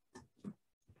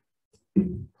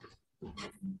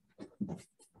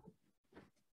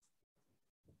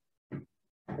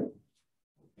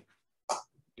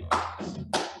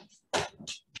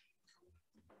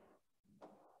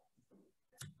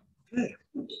 Okay.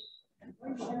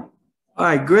 All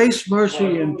right, grace,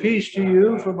 mercy, and peace to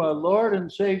you from our Lord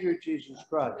and Savior Jesus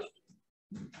Christ.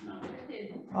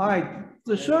 All right,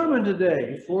 the sermon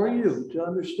today for you to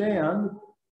understand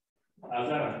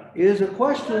is a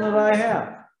question that I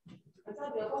have.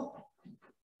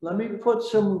 Let me put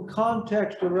some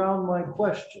context around my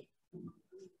question.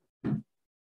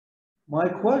 My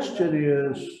question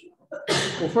is,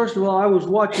 well, first of all, I was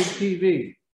watching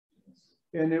TV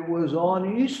and it was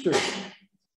on Easter.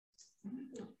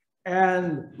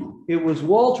 And it was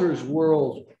Walter's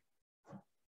World.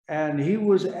 And he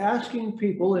was asking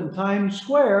people in Times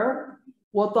Square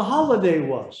what the holiday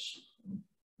was.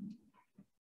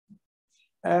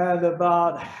 And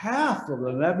about half of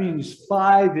them, that means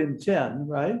 5 in 10,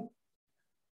 right?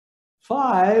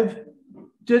 5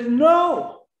 didn't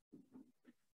know.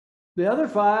 The other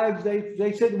 5,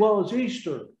 they said, well, it's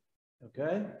Easter,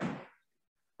 okay?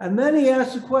 And then he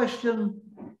asked the question,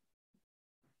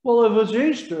 well, if it's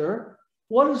Easter,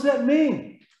 what does that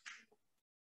mean?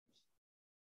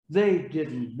 They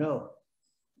didn't know.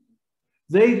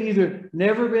 They'd either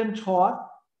never been taught,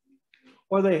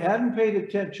 or they hadn't paid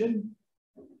attention,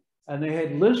 and they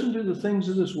had listened to the things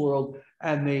of this world,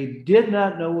 and they did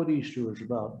not know what Easter was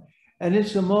about. And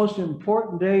it's the most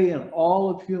important day in all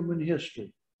of human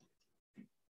history.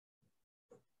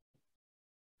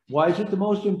 Why is it the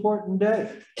most important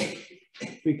day?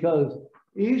 Because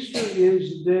Easter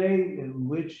is the day in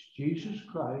which Jesus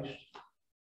Christ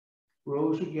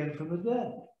rose again from the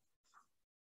dead.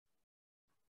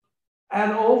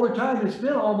 And over time, it's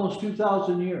been almost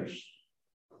 2,000 years.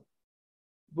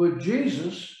 But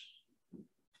Jesus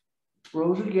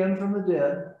rose again from the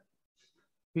dead.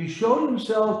 He showed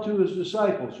himself to his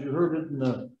disciples. You heard it in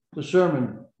the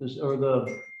sermon, or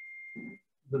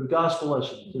the gospel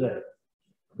lesson today.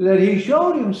 That he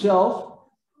showed himself,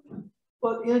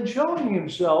 but in showing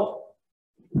himself,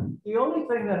 the only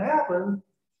thing that happened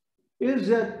is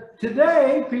that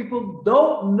today people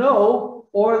don't know,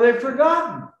 or they've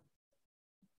forgotten,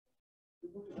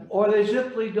 or they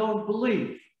simply don't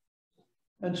believe.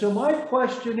 And so my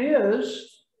question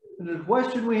is, and the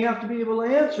question we have to be able to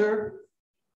answer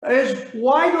is,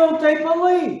 why don't they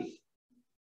believe?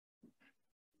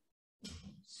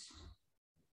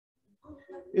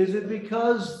 Is it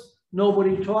because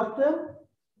nobody taught them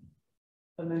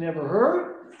and they never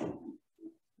heard?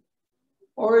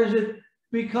 Or is it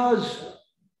because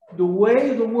the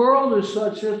way the world is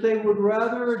such that they would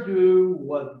rather do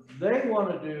what they want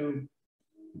to do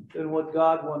than what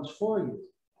God wants for you?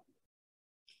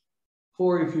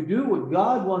 For if you do what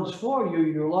God wants for you,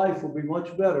 your life will be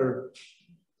much better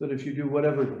than if you do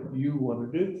whatever you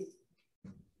want to do.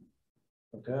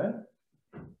 Okay?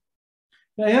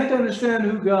 Now you have to understand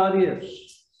who God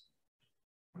is.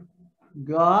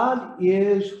 God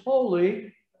is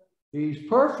holy, he's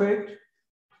perfect,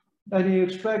 and he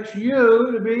expects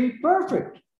you to be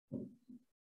perfect.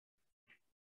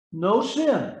 No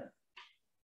sin.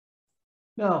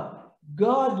 Now,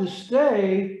 God to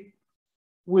stay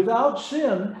without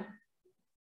sin,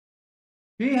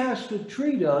 he has to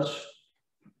treat us.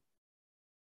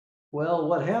 Well,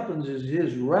 what happens is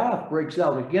his wrath breaks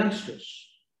out against us.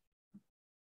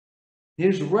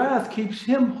 His wrath keeps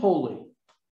him holy.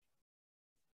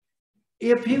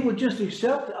 If he would just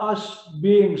accept us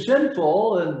being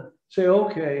sinful and say,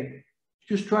 okay,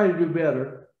 just try to do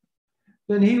better,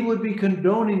 then he would be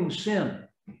condoning sin.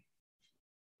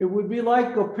 It would be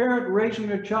like a parent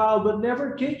raising a child but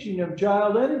never teaching a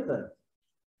child anything.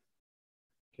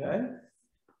 Okay?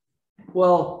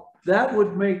 Well, that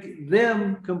would make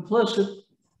them complicit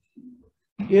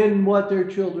in what their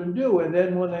children do. And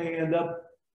then when they end up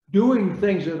doing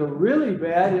things that are really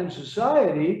bad in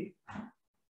society,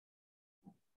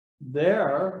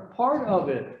 they're part of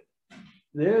it.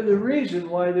 They're the reason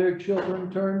why their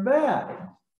children turn bad,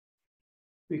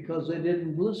 because they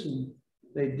didn't listen.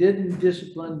 They didn't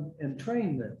discipline and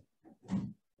train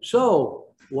them. So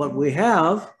what we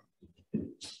have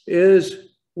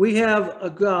is we have a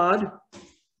God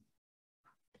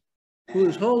who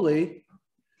is holy,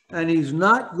 and he's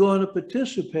not going to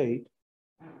participate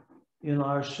in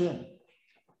our sin.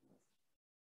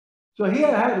 So he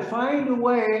had to find a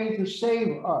way to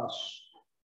save us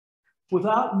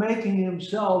without making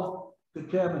himself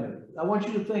contaminated. I want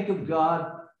you to think of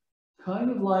God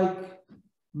kind of like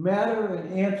matter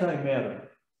and antimatter.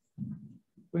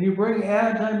 When you bring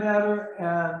antimatter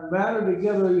and matter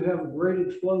together, you have a great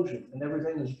explosion and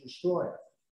everything is destroyed.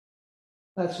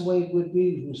 That's the way it would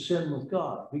be with sin with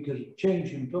God, because it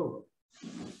changed him totally.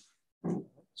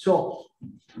 So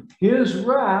his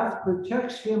wrath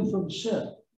protects him from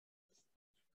sin.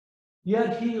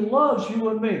 Yet he loves you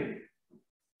and me.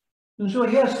 And so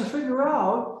he has to figure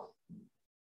out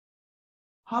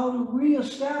how to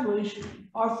reestablish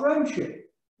our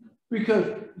friendship.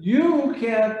 Because you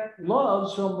can't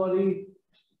love somebody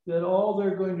that all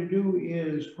they're going to do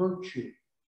is hurt you,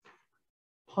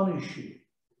 punish you,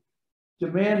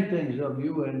 demand things of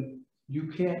you, and you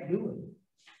can't do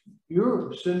it.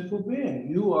 You're a sinful being.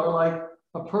 You are like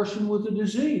a person with a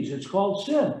disease. It's called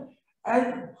sin.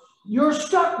 And you're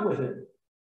stuck with it.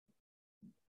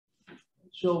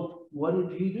 So what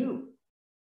did he do?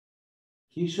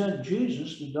 He sent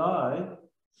Jesus to die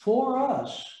for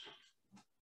us.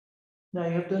 Now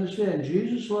you have to understand,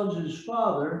 Jesus loves his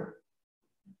Father,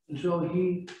 and so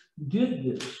he did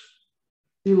this.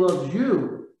 He loves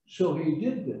you, so he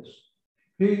did this.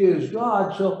 He is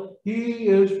God, so he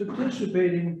is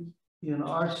participating in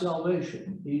our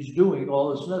salvation. He's doing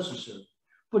all that's necessary.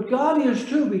 But God is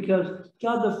too, because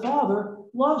God the Father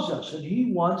loves us, and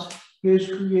he wants his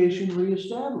creation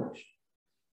reestablished.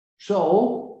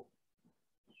 So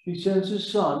he sends his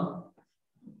Son,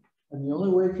 and the only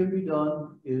way it can be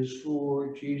done is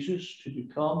for Jesus to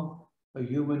become a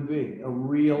human being, a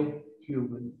real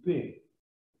human being.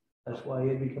 That's why he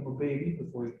had become a baby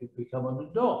before he could become an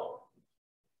adult.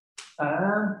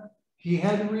 And he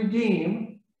had to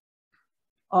redeem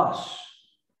us.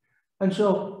 And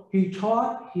so he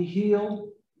taught, he healed,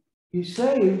 he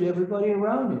saved everybody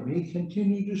around him. He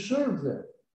continued to serve them.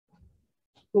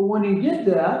 But when he did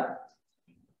that,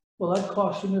 well, that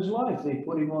cost him his life. They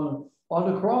put him on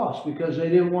the cross because they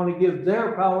didn't want to give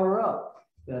their power up.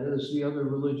 That is the other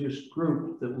religious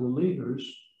group that were leaders.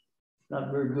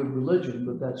 Not very good religion,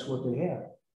 but that's what they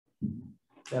had.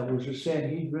 That was the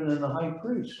Sanhedrin and the high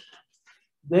priest.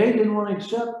 They didn't want to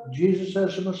accept Jesus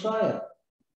as the Messiah.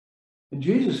 And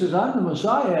Jesus says, I'm the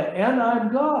Messiah and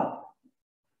I'm God.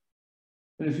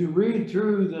 And if you read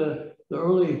through the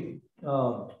early,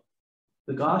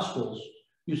 the Gospels,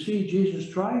 you see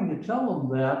Jesus trying to tell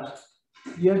them that,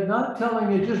 yet not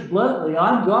telling it just bluntly,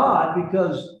 I'm God,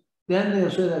 because then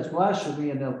they'll say that's blasphemy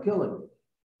and they'll kill him.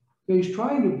 So he's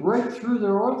trying to break through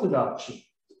their orthodoxy.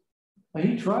 And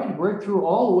he tried to break through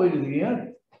all the way to the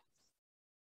end.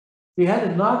 He had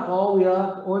to knock all the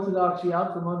orthodoxy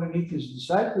out from underneath his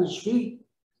disciples' feet.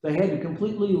 They had to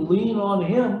completely lean on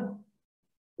him.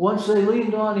 Once they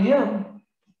leaned on him,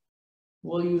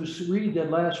 well, you read that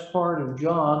last part of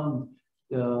John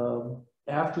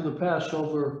after the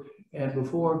Passover and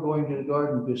before going to the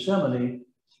Garden of Gethsemane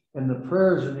and the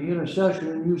prayers and the intercession,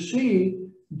 and you see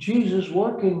Jesus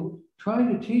working,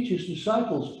 trying to teach his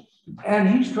disciples, and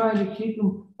he's trying to keep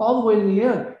them all the way to the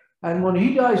end. And when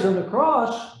he dies on the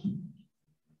cross,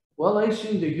 well, they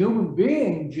see the human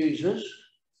being, Jesus,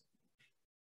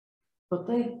 but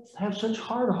they have such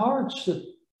hard hearts that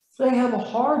they have a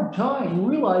hard time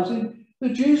realizing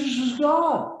that Jesus is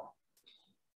God.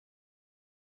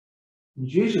 And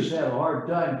Jesus had a hard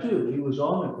time too. He was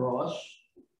on the cross,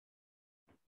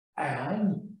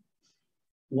 and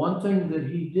one thing that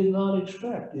he did not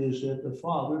expect is that the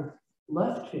Father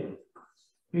left him.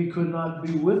 He could not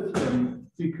be with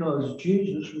him because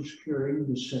Jesus was carrying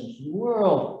the sins of the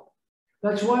world.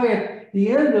 That's why at the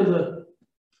end of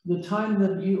the time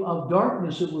of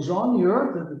darkness that was on the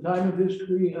earth at the time of his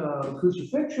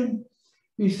crucifixion,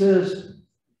 he says,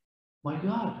 my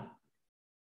God,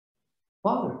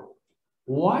 Father,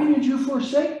 why did you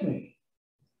forsake me?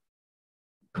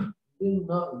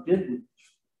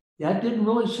 That didn't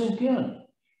really sink in.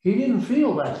 He didn't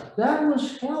feel that. That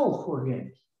was hell for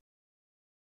him.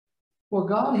 For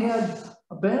God had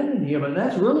abandoned him, and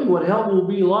that's really what hell will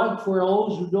be like for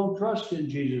those who don't trust in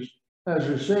Jesus as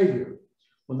their Savior.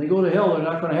 When they go to hell, they're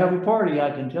not going to have a party,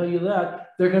 I can tell you that.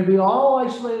 They're going to be all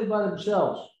isolated by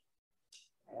themselves.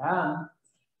 And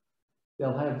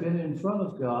they'll have been in front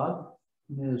of God,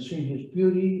 and they'll have seen his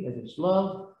beauty and his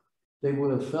love. They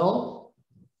would have felt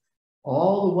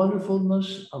all the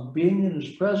wonderfulness of being in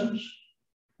his presence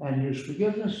and his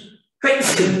forgiveness.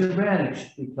 Been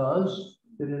advantaged because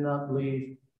they did not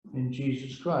believe in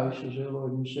Jesus Christ as their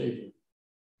Lord and Savior.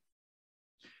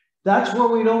 That's where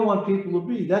we don't want people to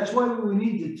be. That's why we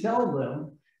need to tell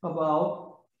them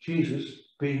about Jesus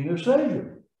being their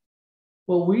Savior.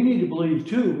 Well, we need to believe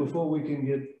too before we can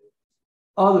get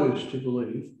others to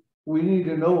believe. We need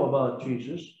to know about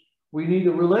Jesus. We need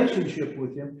a relationship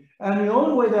with him. And the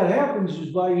only way that happens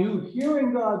is by you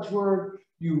hearing God's word,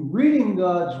 you reading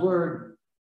God's word,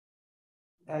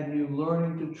 and you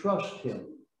learning to trust him.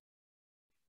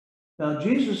 Now,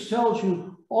 Jesus tells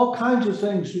you all kinds of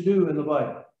things to do in the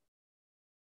Bible.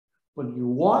 When you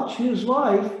watch his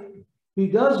life, he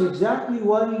does exactly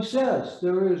what he says.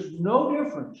 There is no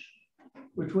difference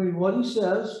between what he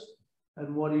says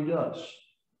and what he does.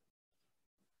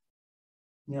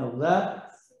 Now,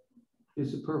 that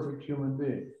is the perfect human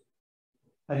being.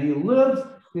 And he lived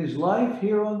his life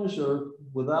here on this earth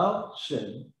without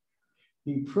sin.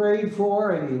 He prayed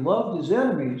for and he loved his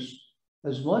enemies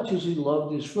as much as he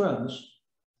loved his friends.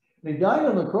 And he died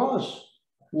on the cross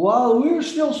while we were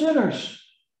still sinners,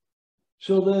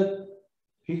 so that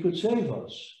he could save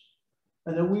us.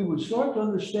 And that we would start to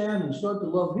understand and start to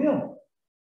love him.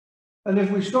 And if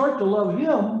we start to love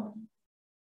him,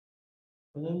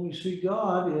 and then we see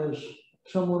God as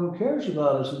someone who cares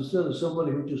about us instead of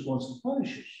somebody who just wants to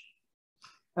punish us.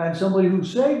 And somebody who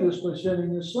saved us by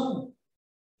sending his son.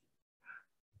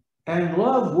 And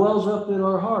love wells up in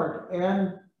our heart,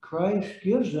 and Christ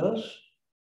gives us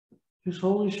his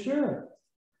Holy Spirit.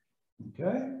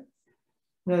 Okay?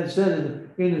 And it said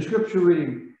in the scripture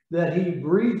reading that he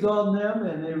breathed on them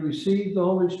and they received the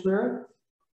Holy Spirit.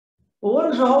 Well, what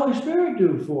does the Holy Spirit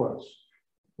do for us?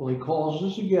 Well, he calls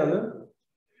us together.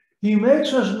 He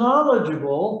makes us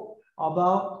knowledgeable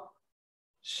about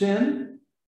sin,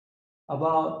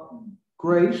 about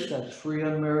grace, that's free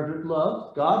unmerited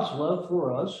love, God's love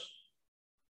for us.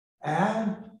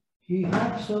 And he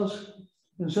helps us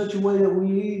in such a way that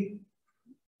we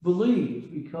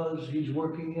believe because he's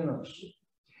working in us.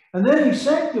 And then he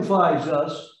sanctifies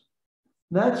us.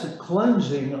 That's a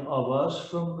cleansing of us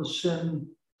from the sin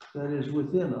that is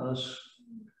within us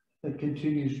that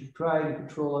continues to try to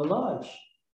control our lives.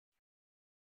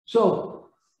 So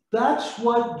that's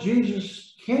what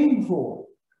Jesus came for.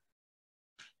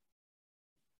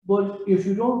 But if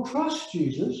you don't trust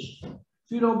Jesus, if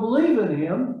you don't believe in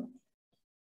him,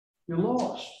 you're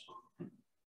lost.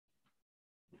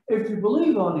 If you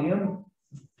believe on him,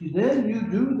 then you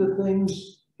do the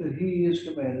things that he has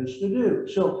commanded us to do.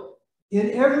 So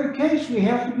in every case, we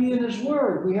have to be in his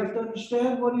word. We have to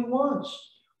understand what he wants.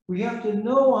 We have to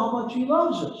know how much he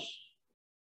loves us.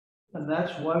 And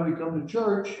that's why we come to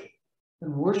church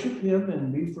and worship him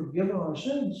and be forgiven our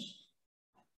sins.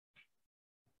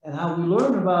 And how we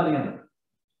learn about him.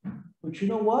 But you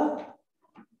know what?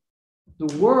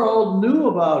 The world knew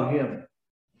about him.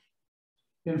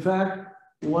 In fact,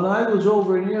 when I was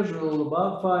over in Israel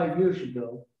about 5 years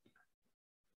ago,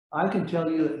 I can tell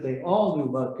you that they all knew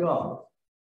about God.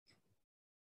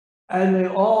 And they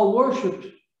all worshiped,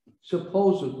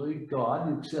 supposedly,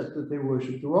 God, except that they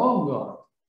worshiped the wrong God.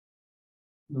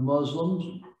 The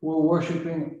Muslims were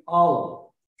worshiping Allah.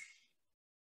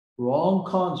 Wrong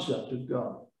concept of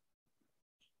God.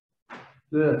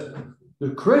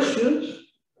 The Christians,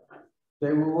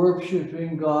 they were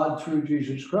worshiping God through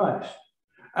Jesus Christ.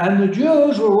 And the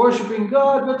Jews were worshiping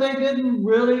God, but they didn't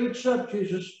really accept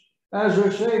Jesus as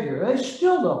their Savior. They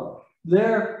still don't.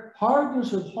 Their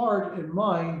hardness of heart and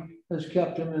mind has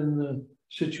kept them in the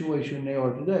situation they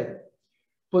are today.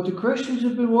 But the Christians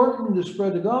have been working to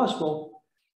spread the gospel,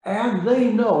 and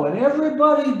they know, and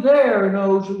everybody there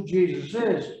knows who Jesus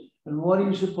is and what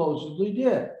he supposedly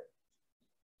did.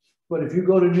 But if you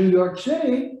go to New York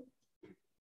City,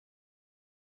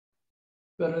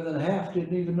 better than half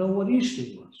didn't even know what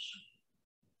Easter was.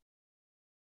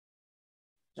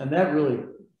 And that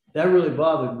really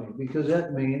bothered me, because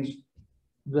that means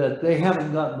that they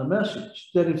haven't gotten the message.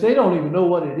 That if they don't even know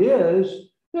what it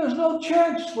is, there's no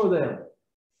chance for them.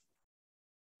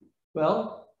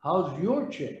 Well, how's your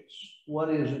chance? What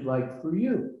is it like for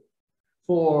you?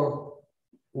 For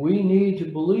we need to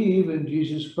believe in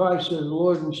Jesus Christ as the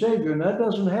Lord and Savior, and that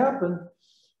doesn't happen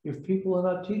if people are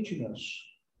not teaching us.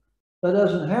 That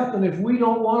doesn't happen if we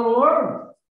don't want to learn.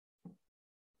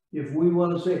 If we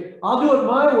want to say, I'll do it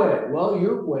my way. Well,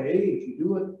 your way, if you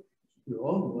do it your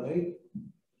own way,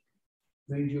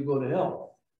 means you'll go to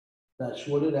hell. That's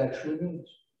what it actually means.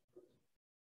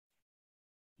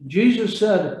 Jesus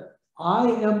said, I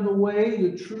am the way,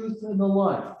 the truth, and the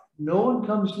life. No one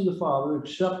comes to the Father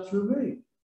except through me.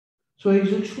 So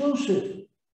he's exclusive.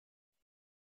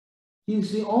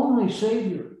 He's the only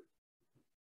Savior.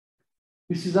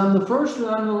 He says, I'm the first and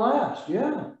I'm the last.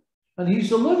 Yeah. And he's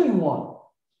the living one.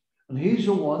 And he's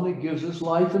the one that gives us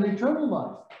life and eternal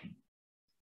life.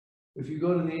 If you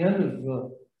go to the end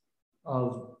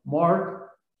of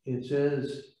Mark, it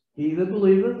says, he that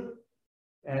believeth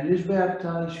and is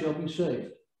baptized shall be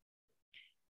saved.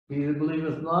 He that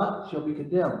believeth not shall be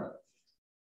condemned.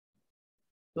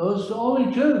 Those are the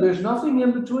only two. There's nothing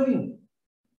in between.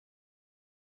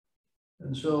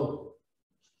 And so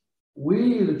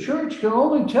we, the church, can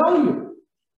only tell you.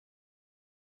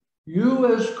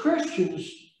 You as Christians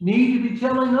need to be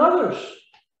telling others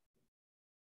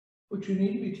what you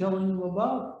need to be telling them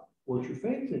about, what your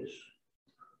faith is,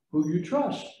 who you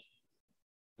trust.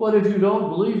 But if you don't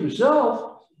believe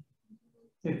yourself,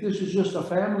 if this is just a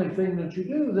family thing that you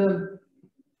do, then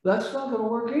that's not going to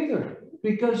work either.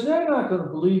 Because they're not going to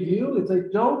believe you if they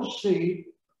don't see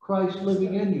Christ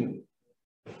living in you.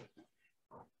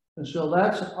 And so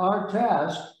that's our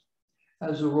task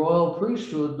as the royal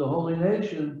priesthood, the holy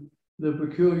nation, the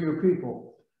peculiar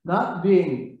people. Not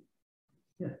being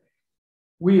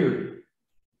weird,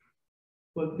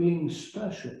 but being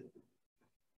special.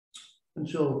 And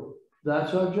so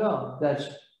that's our job. That's,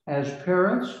 as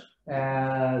parents,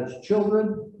 as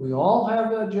children, we all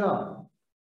have that job.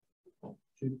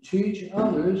 To teach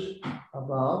others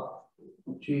about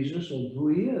Jesus and who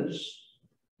he is,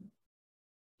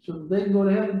 so that they can go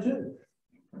to heaven too.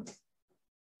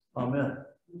 Amen.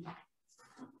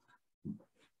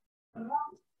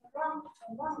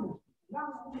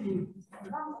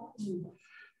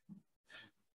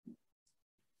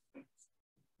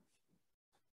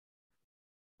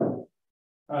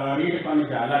 Ini kami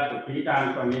jalan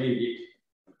kita kami ini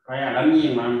kayak lagi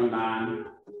mana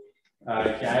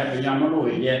saya punya malu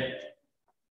ya.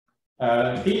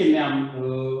 Ini yang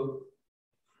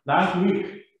last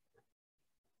week,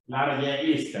 last year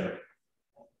Easter,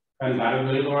 kan baru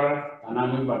beli orang,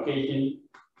 anak vacation,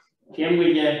 came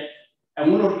with ya,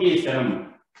 amulur Easter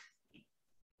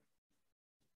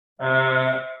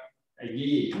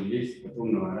Aji tulis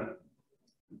betul nora,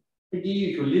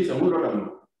 aji tulis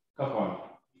amulur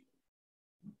kakak,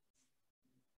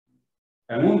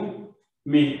 kamu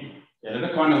mi. Jadi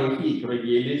ada kawan lagi kalau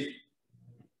jelis,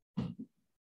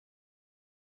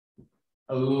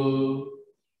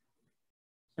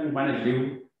 kan mana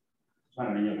liu,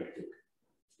 mana nyawa itu.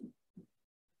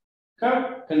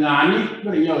 Kau kenani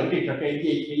bernyawa itu pakai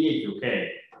je juga.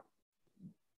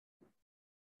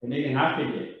 Ini dengan apa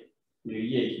je? Ni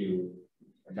je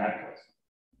ada.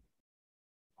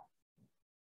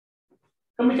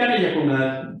 Kami cari je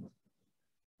punah,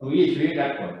 je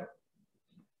juga ada.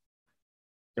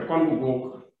 Con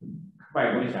buku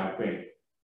bài của xã về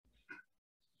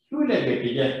chú lại về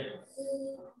thì giờ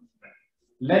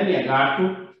lên nhà gà chú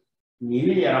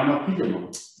nghĩ là làm một cái gì mà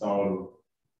tao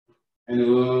anh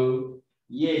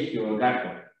ye chiều gà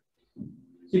thôi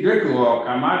chỉ đôi của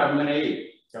cả má đâm này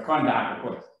cho con đạp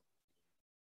của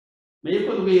mấy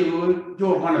cô tụi tôi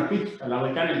cho con là pitch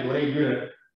là cái này của đây nữa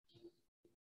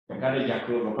cái này giặc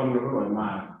rồi con nó rồi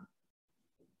mà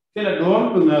cái là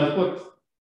đốn từ người của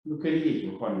lúc cái gì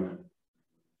của con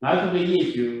nói cho cái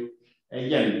gì chứ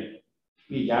dân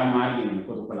vì giá má gì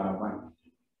của tôi làm quan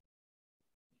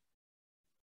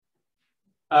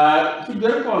cái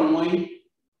đứa con mới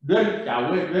đứa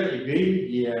cháu với đứa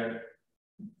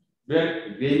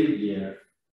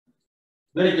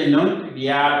cho nó đi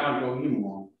con rồi như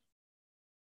mò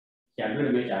chả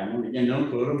đứa mấy chả nó cho nó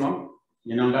cửa nó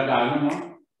cho nó đã đào nó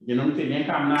cho nó thì nên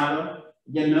cam nào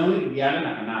cho nó đi nó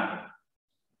là nào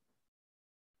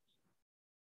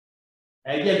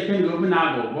Aja pun gua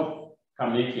menago gua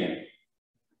kami kian.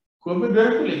 Gua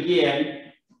berdua kuliah kian.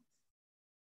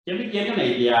 Jadi kian kan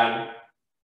ideal.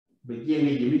 begin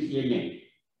a Jimmy,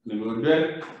 the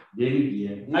murder,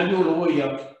 David, not your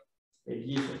warrior,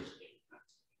 Jesus.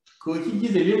 Could he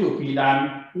give the little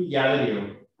Pidan, he gathered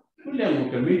you, who then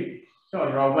will commit, so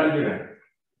Robert.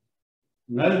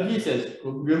 No, Jesus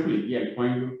could beautifully be a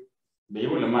point. They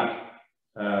will mat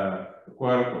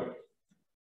quarrel.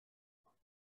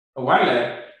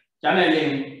 While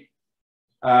channeling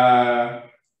can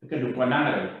do one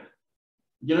another.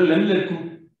 You know, let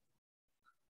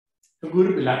to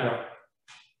good be latter.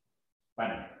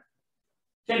 But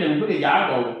tell them put a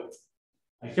yard or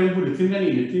I can put a thing in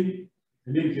the thing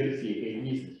and then Chelsea a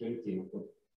Jesus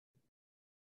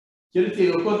Chelsea,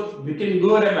 of course, we can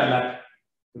go about that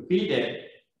to Peter.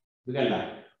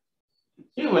 Bigala.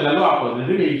 He will allow the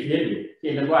really heavy,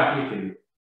 he the what eating.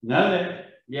 Another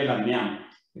yellow yam.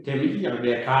 The committee of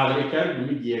their car, they can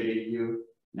be giving you,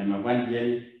 number 1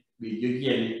 yen, be you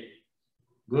yen.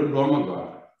 Good Roma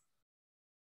God.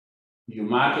 You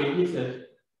mark a Jesus,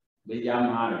 the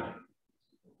jam hard.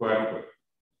 Well,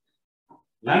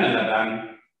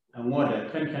 Lanadan, and more than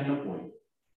 10 of point.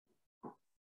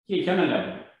 He can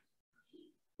allow.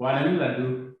 What another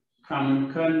do,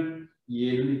 come and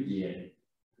year.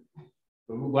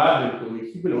 Rather to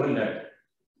people wonder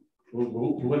who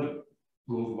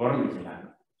warm is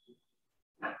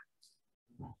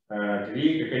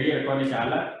three career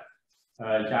Conishala,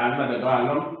 Chalma the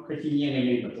Galum,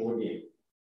 continuing in the 40.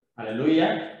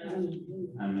 Hallelujah.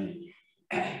 Amen.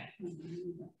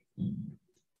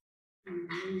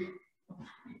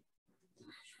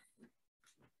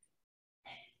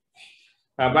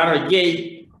 About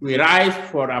J, we rise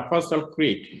for Apostle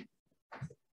Creed.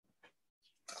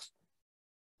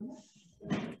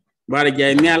 Bara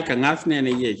jamial ka ngasne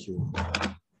ne Yesu.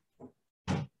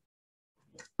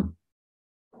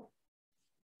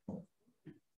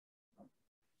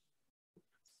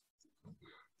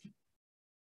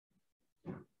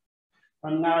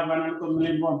 Pangal banan ko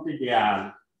melibom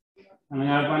tidial.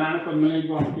 Pangal banan ko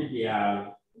melibom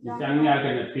tidial. Isang ya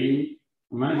kana pin,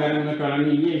 man garan na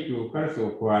kalani Yesu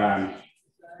karso kwaran.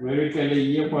 Meri kale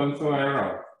ye ponso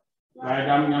ero. Lai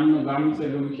dam nyam gam se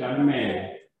dum chan me.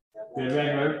 The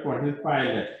very for his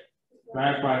pilot,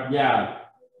 try part yard,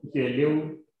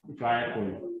 live, try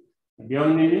cool.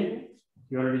 Beyond me,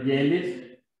 you're the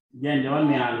jailist, Jan John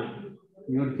Mial,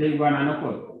 you'll take one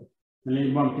another. The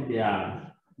little bump to the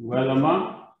yard. Well,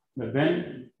 among the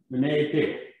Ben, the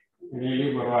native, and they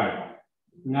live a while.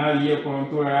 Now you come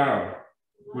to arrow.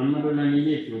 One more than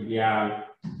you to the yard,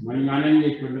 one man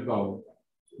to the go.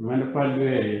 When the part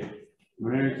way,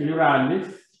 when you around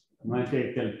this, my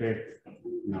take tell pet.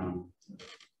 No.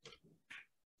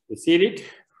 You see it?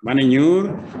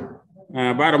 Mananyur,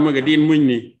 Baramogadin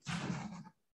Muni,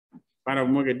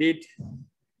 Baramogadit,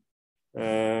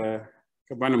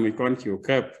 Cabana Miconcio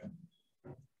Cup.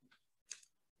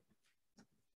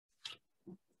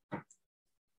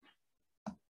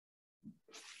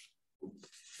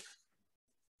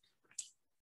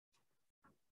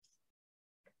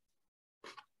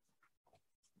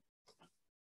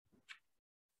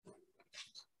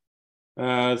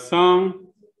 Song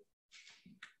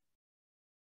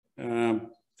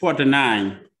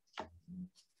 49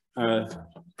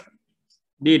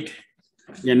 did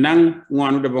Yanang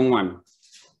one the one.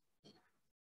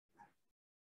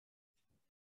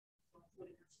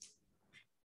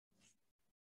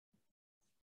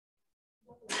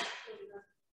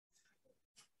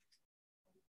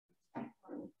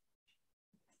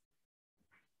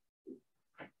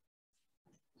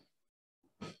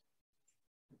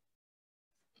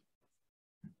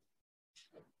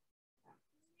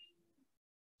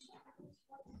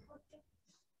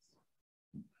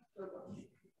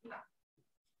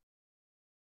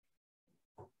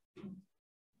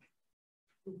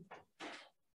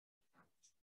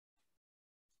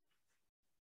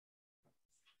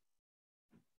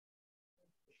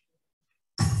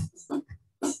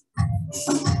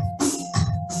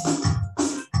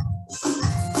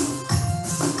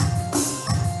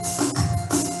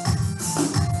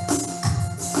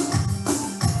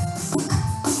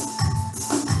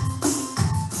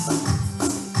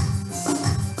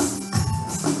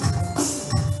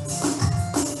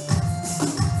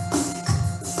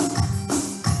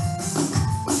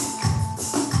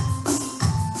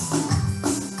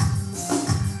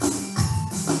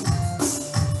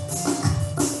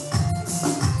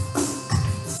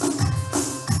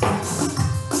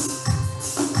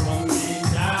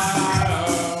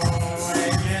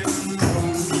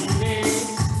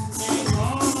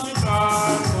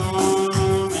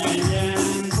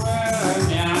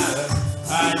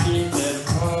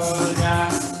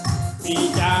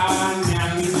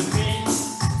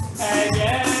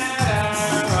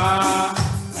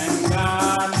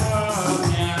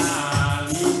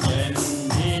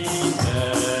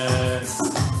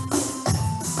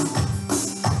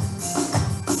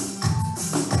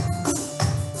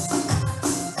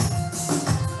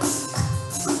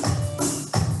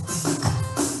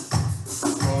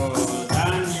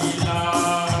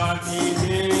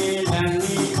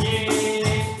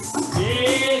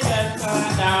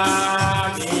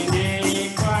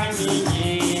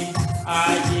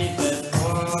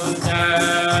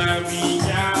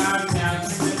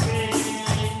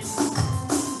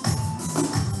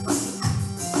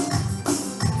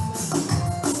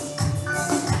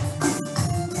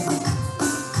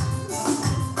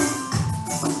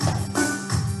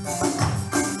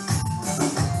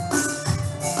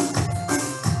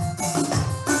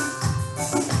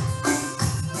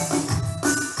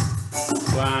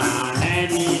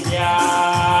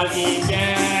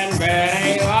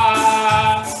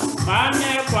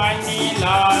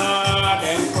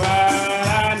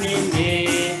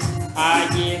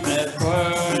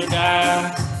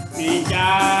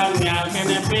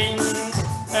 can ping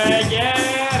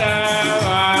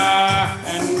Jerawa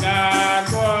and God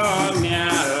was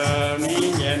near me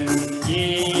and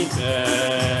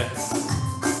Jesus.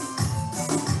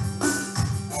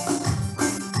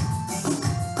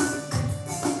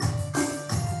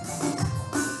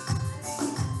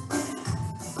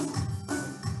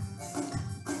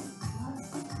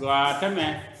 Gua teme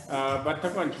but ta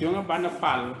kon chiunga bana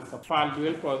pal ka pal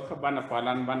duel ko ka bana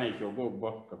palan bana yo go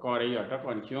bo ka ko re yo ta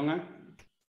kon chiunga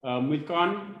mi kon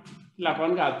la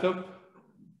kon ga tup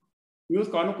news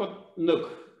kon ko nuk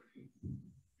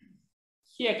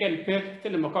here ken pek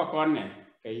tele mo ko kon ne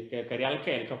ke real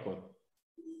ken ka ko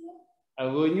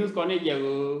go news kon e je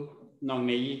nong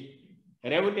ne yi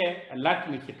rewde lat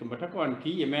mi chit ko ta kon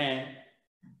ti me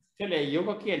tele yo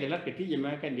ko ke de lat ke ti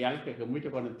me kan real ke mu to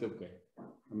kon tup ke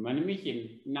man mi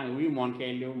chin nang wi mon ke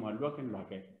lu mo lo ken lo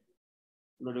ke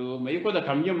lo do me ko da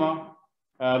kam yemo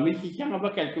mi chi chang ba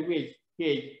kel ku we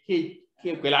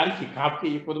ke la ri kap ke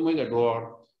ko mo ga dor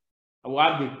wa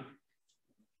bi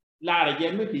la ra je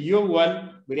mi yo wal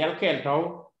bi real kel taw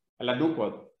la du ko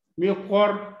mi por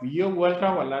bi yo wal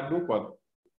taw la du ko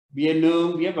bi no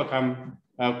bi ba kam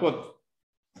ko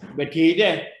be ti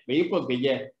de bi ko be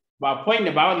je ba point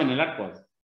about the lat ko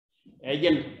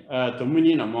agent to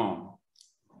muni no mo.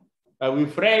 We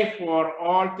pray for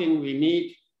all things we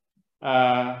need,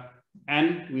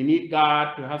 and we need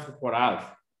God to answer for us,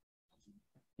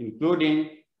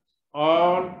 including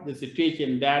all the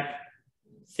situation that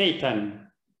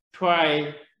Satan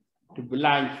tried to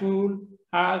blindfold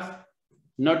us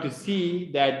not to see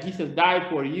that Jesus died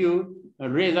for you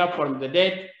and raised up from the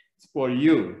dead for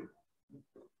you.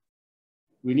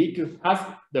 We need to ask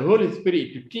the Holy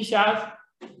Spirit to teach us,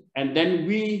 and then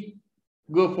we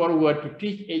go forward to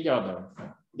teach each other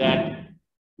that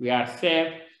we are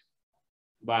saved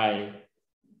by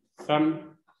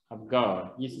Son of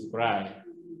God, Jesus Christ,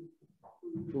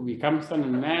 who becomes Son of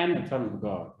Man and Son of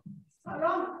God.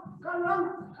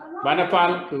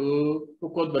 Banapal ku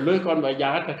kot baloi kon ba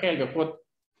jahat ka kel ka kot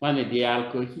man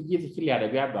ideal ku chi Jesus chi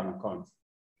liada bia bang kon.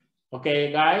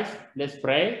 Okay guys, let's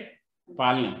pray.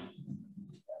 Palni.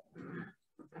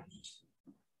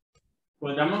 Ko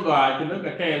dama ga ti lo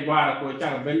ka te gwa ko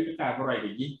cha ben ka ko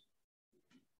rai ji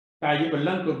ta ji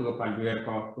belang ko pan wer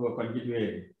ko pan ji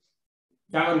wer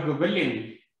cha ko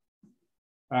beling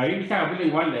ai cha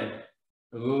beling wale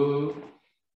o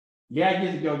ya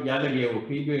ji jo ja le o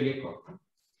ki be le ko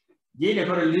ji le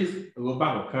ko list o ba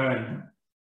ko kan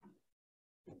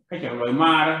ka cha loi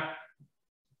mar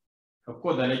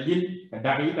ko da le jin ka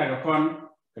da yi da kon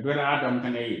ka do la adam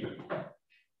kan ai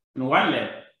no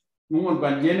wale Mungun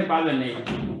ban jene bala ne.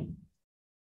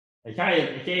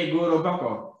 Che goro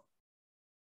bako.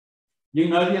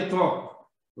 Yung nalya talk.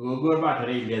 Goro ba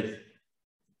tare des.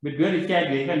 But very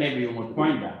sad they can never mo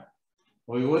point da.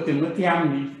 O yo te muti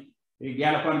amni. E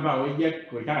gala kon ba o je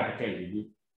ko ta ta kai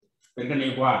ji. Per kan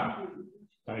e kwa.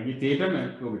 Ta ji te ta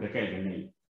me ko ta kai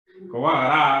ne. Ko wa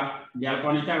ra gala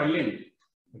kon ta lin.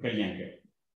 Ka yen ke.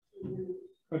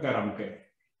 Ko ta ram ke.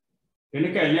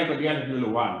 Tene kai ne ko gala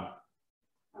du wan.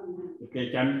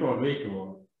 Ke chan to we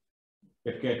to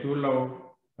ke tu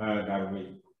lo dar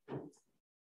we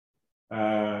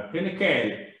tene ke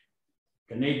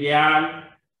ne dial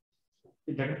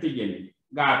ta ka tijen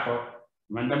ga ko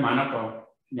manda mana ko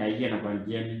nya yen ko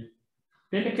jen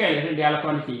tene ke ne dial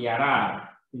ko ni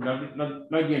yara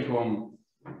lo jen ko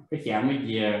ke sia mi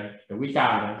je to wi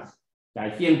cha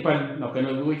ta chen pen no ke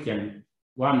no wi chen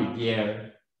wa mi je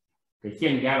ke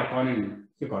chen dial ko ni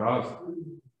ki ko ros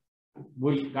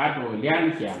bul gato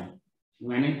lian siang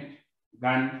ngani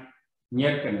gan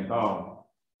nyer kan to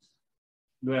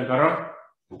dua garot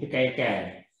ki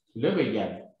kai le be ja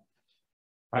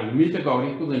pa mi te go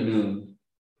ni ku nu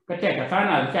ka te ka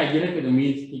sana cha jere ke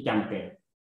mi ki cham ke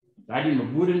da di mo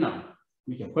buru na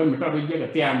mi ke ko mi to be je ka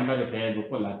tiam la te bu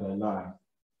ko la te la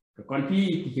ka kon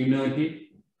ti ki no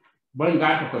ti bon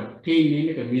gato ko ti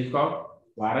ni ke mi ko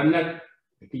waran na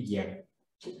ki je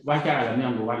ba cha la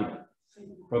nyam bu wan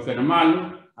porque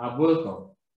normal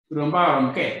abuso rumba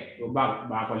romke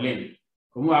ba ko len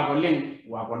como ko len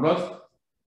wa ko los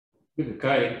bi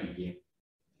ka ye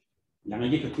la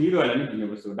ngi ko tiro la ni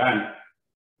ne Sudan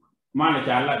mana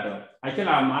chala do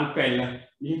achala mal pel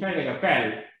ni ka ga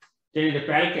pel te de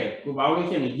pel ke ku ba wo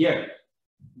chen ye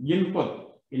yin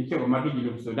pot in che ma ki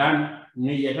ni Sudan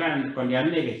ni ye ran ko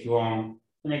yan ne ke chong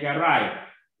ne ka rai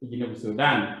ki ni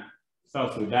Sudan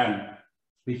South Sudan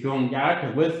bi chong ja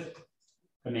te bus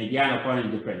Canadian upon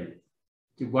independence.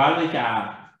 To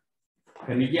Guadalajara,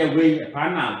 Canadian way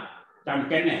upon now, some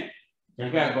Kenneth,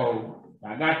 Jangago,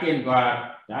 Agatin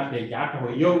God, that they got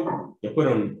for you, the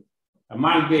Purun, a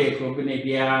man bay for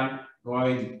Canadian,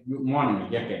 Goy mon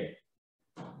jake.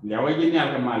 There was in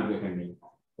Alcamal becoming.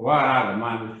 What are the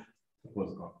man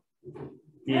was called?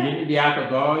 He did the other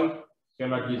goy, shall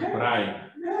not his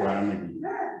pride. I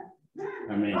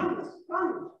mean,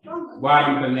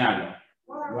 Guaram Tanyalo,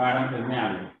 Guaram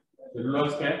Tanyalo, the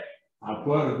Loska, a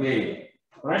poor bay,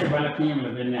 right by the team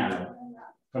of the Nalo.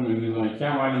 Coming in on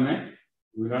Chawaman,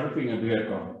 we got a thing of beer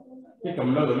call. Take a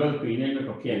low cleaning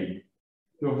of Kenny.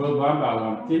 To go Bamba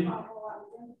on tin,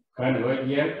 kind of a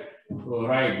year, or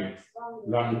ride,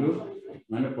 long do,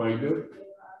 point do,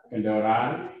 and there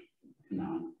are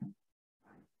none.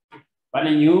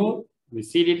 But you, we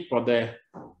see it for the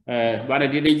Bana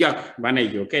did a jock, Bana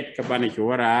Joket, Cabana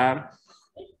Chuara.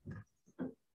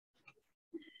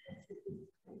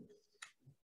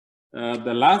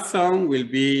 The last song will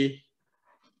be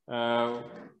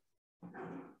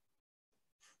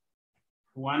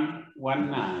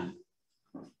 119.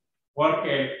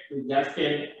 Porque just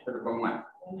came to the command.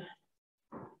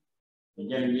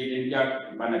 Again, we did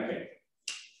jock, Banake.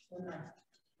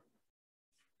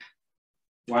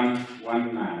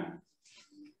 119.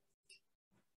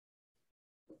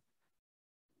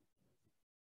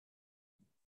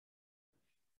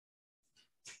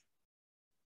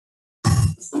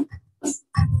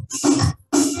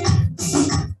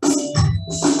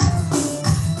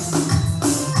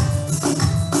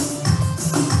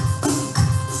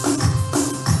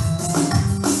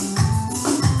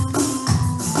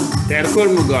 Terkur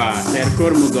muga.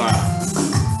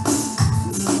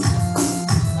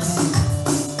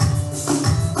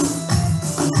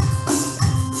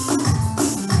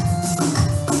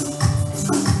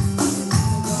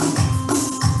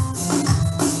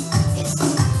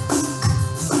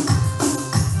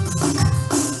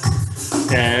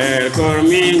 Terkur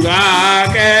minga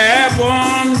ke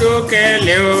bondo ke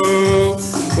leo,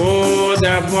 ko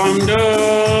da bondo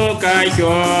ka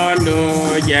chondo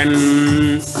jen.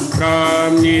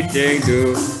 From Nitigu,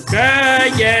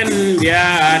 Kajan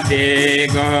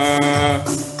Biatego,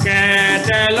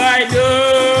 Cataloidu,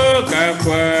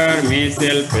 Kapur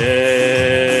Misilpe.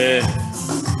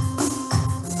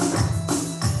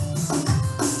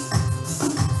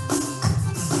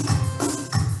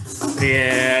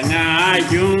 Riena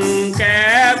Jung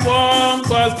Kabom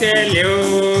Postelio,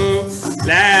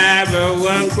 Lava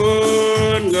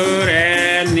Wankun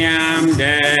Guren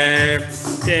Yamde.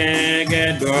 Take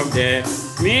a dog there,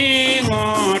 me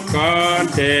more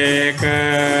contact.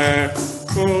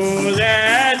 For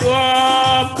that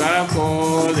walk,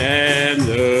 for that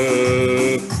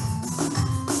look.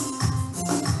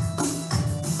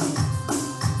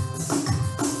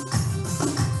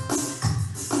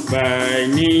 By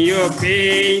me, your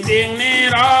painting,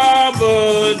 it all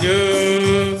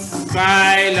do.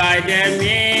 By like a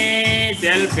me,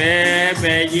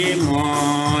 self-pay,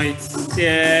 moy.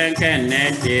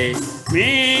 Connected,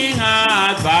 me a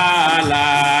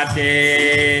balate,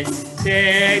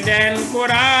 take then for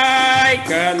I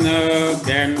can look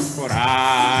then for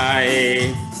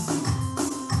I.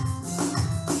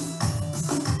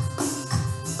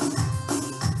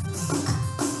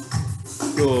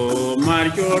 To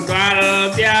Marco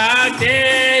Galpia,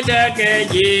 the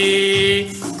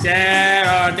Keji,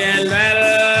 Terra del Vel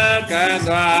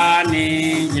Cagani.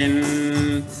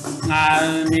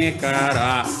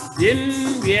 Nikara in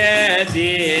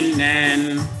Vietnam,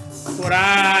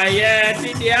 Puraya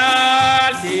Tidia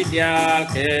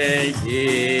Keji.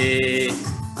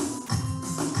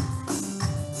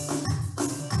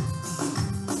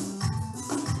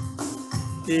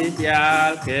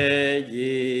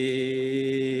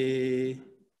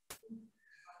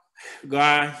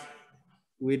 God,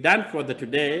 we're done for the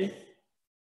today,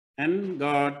 and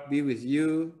God be with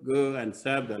you. Go and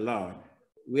serve the Lord.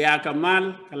 We are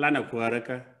Kamal Kalana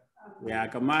Kwaraka. We are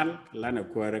Kamal Kalana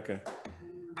Kwaraka.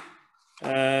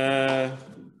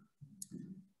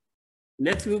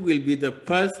 Next week will be the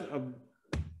 1st of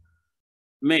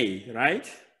May, right?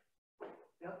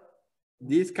 Yep.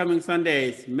 This coming Sunday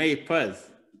is May 1st.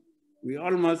 We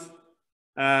almost,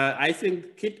 I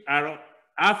think kids are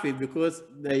happy because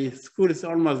the school is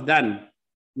almost done.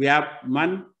 We have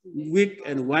 1 week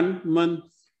and 1 month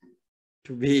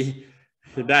to be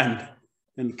done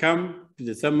and come to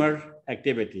the summer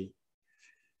activity.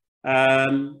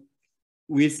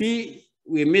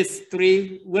 We miss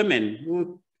 3 women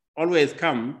who always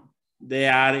come. They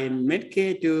are in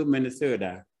Mid-K2,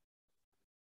 Minnesota,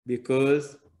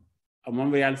 because a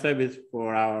memorial service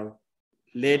for our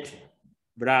late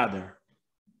brother,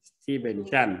 Stephen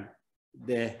Chan,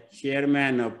 the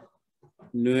chairman of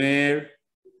Nuer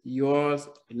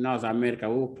Worship in North America,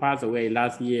 who passed away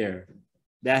last year.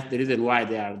 That's the reason why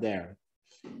they are there.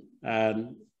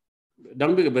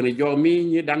 Don't be a your me,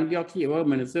 you don't your key over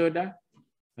Minnesota.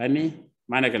 Honey,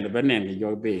 Manaka the banana,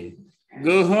 your bay.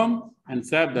 Go home and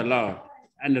serve the Lord.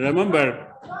 And remember,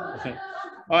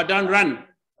 or don't run.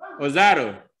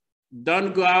 Ozaro,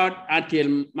 don't go out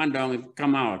until Mandong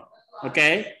come out.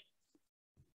 Okay?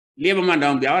 Leave a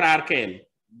Mandong be our arcane.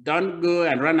 Don't go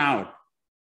and run out.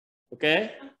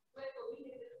 Okay?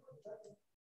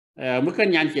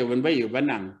 Mukan Yanchi when by you,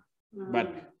 Banang. But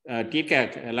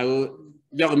Tika, allow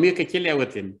your milk a chili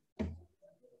with him.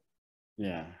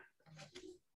 Yeah.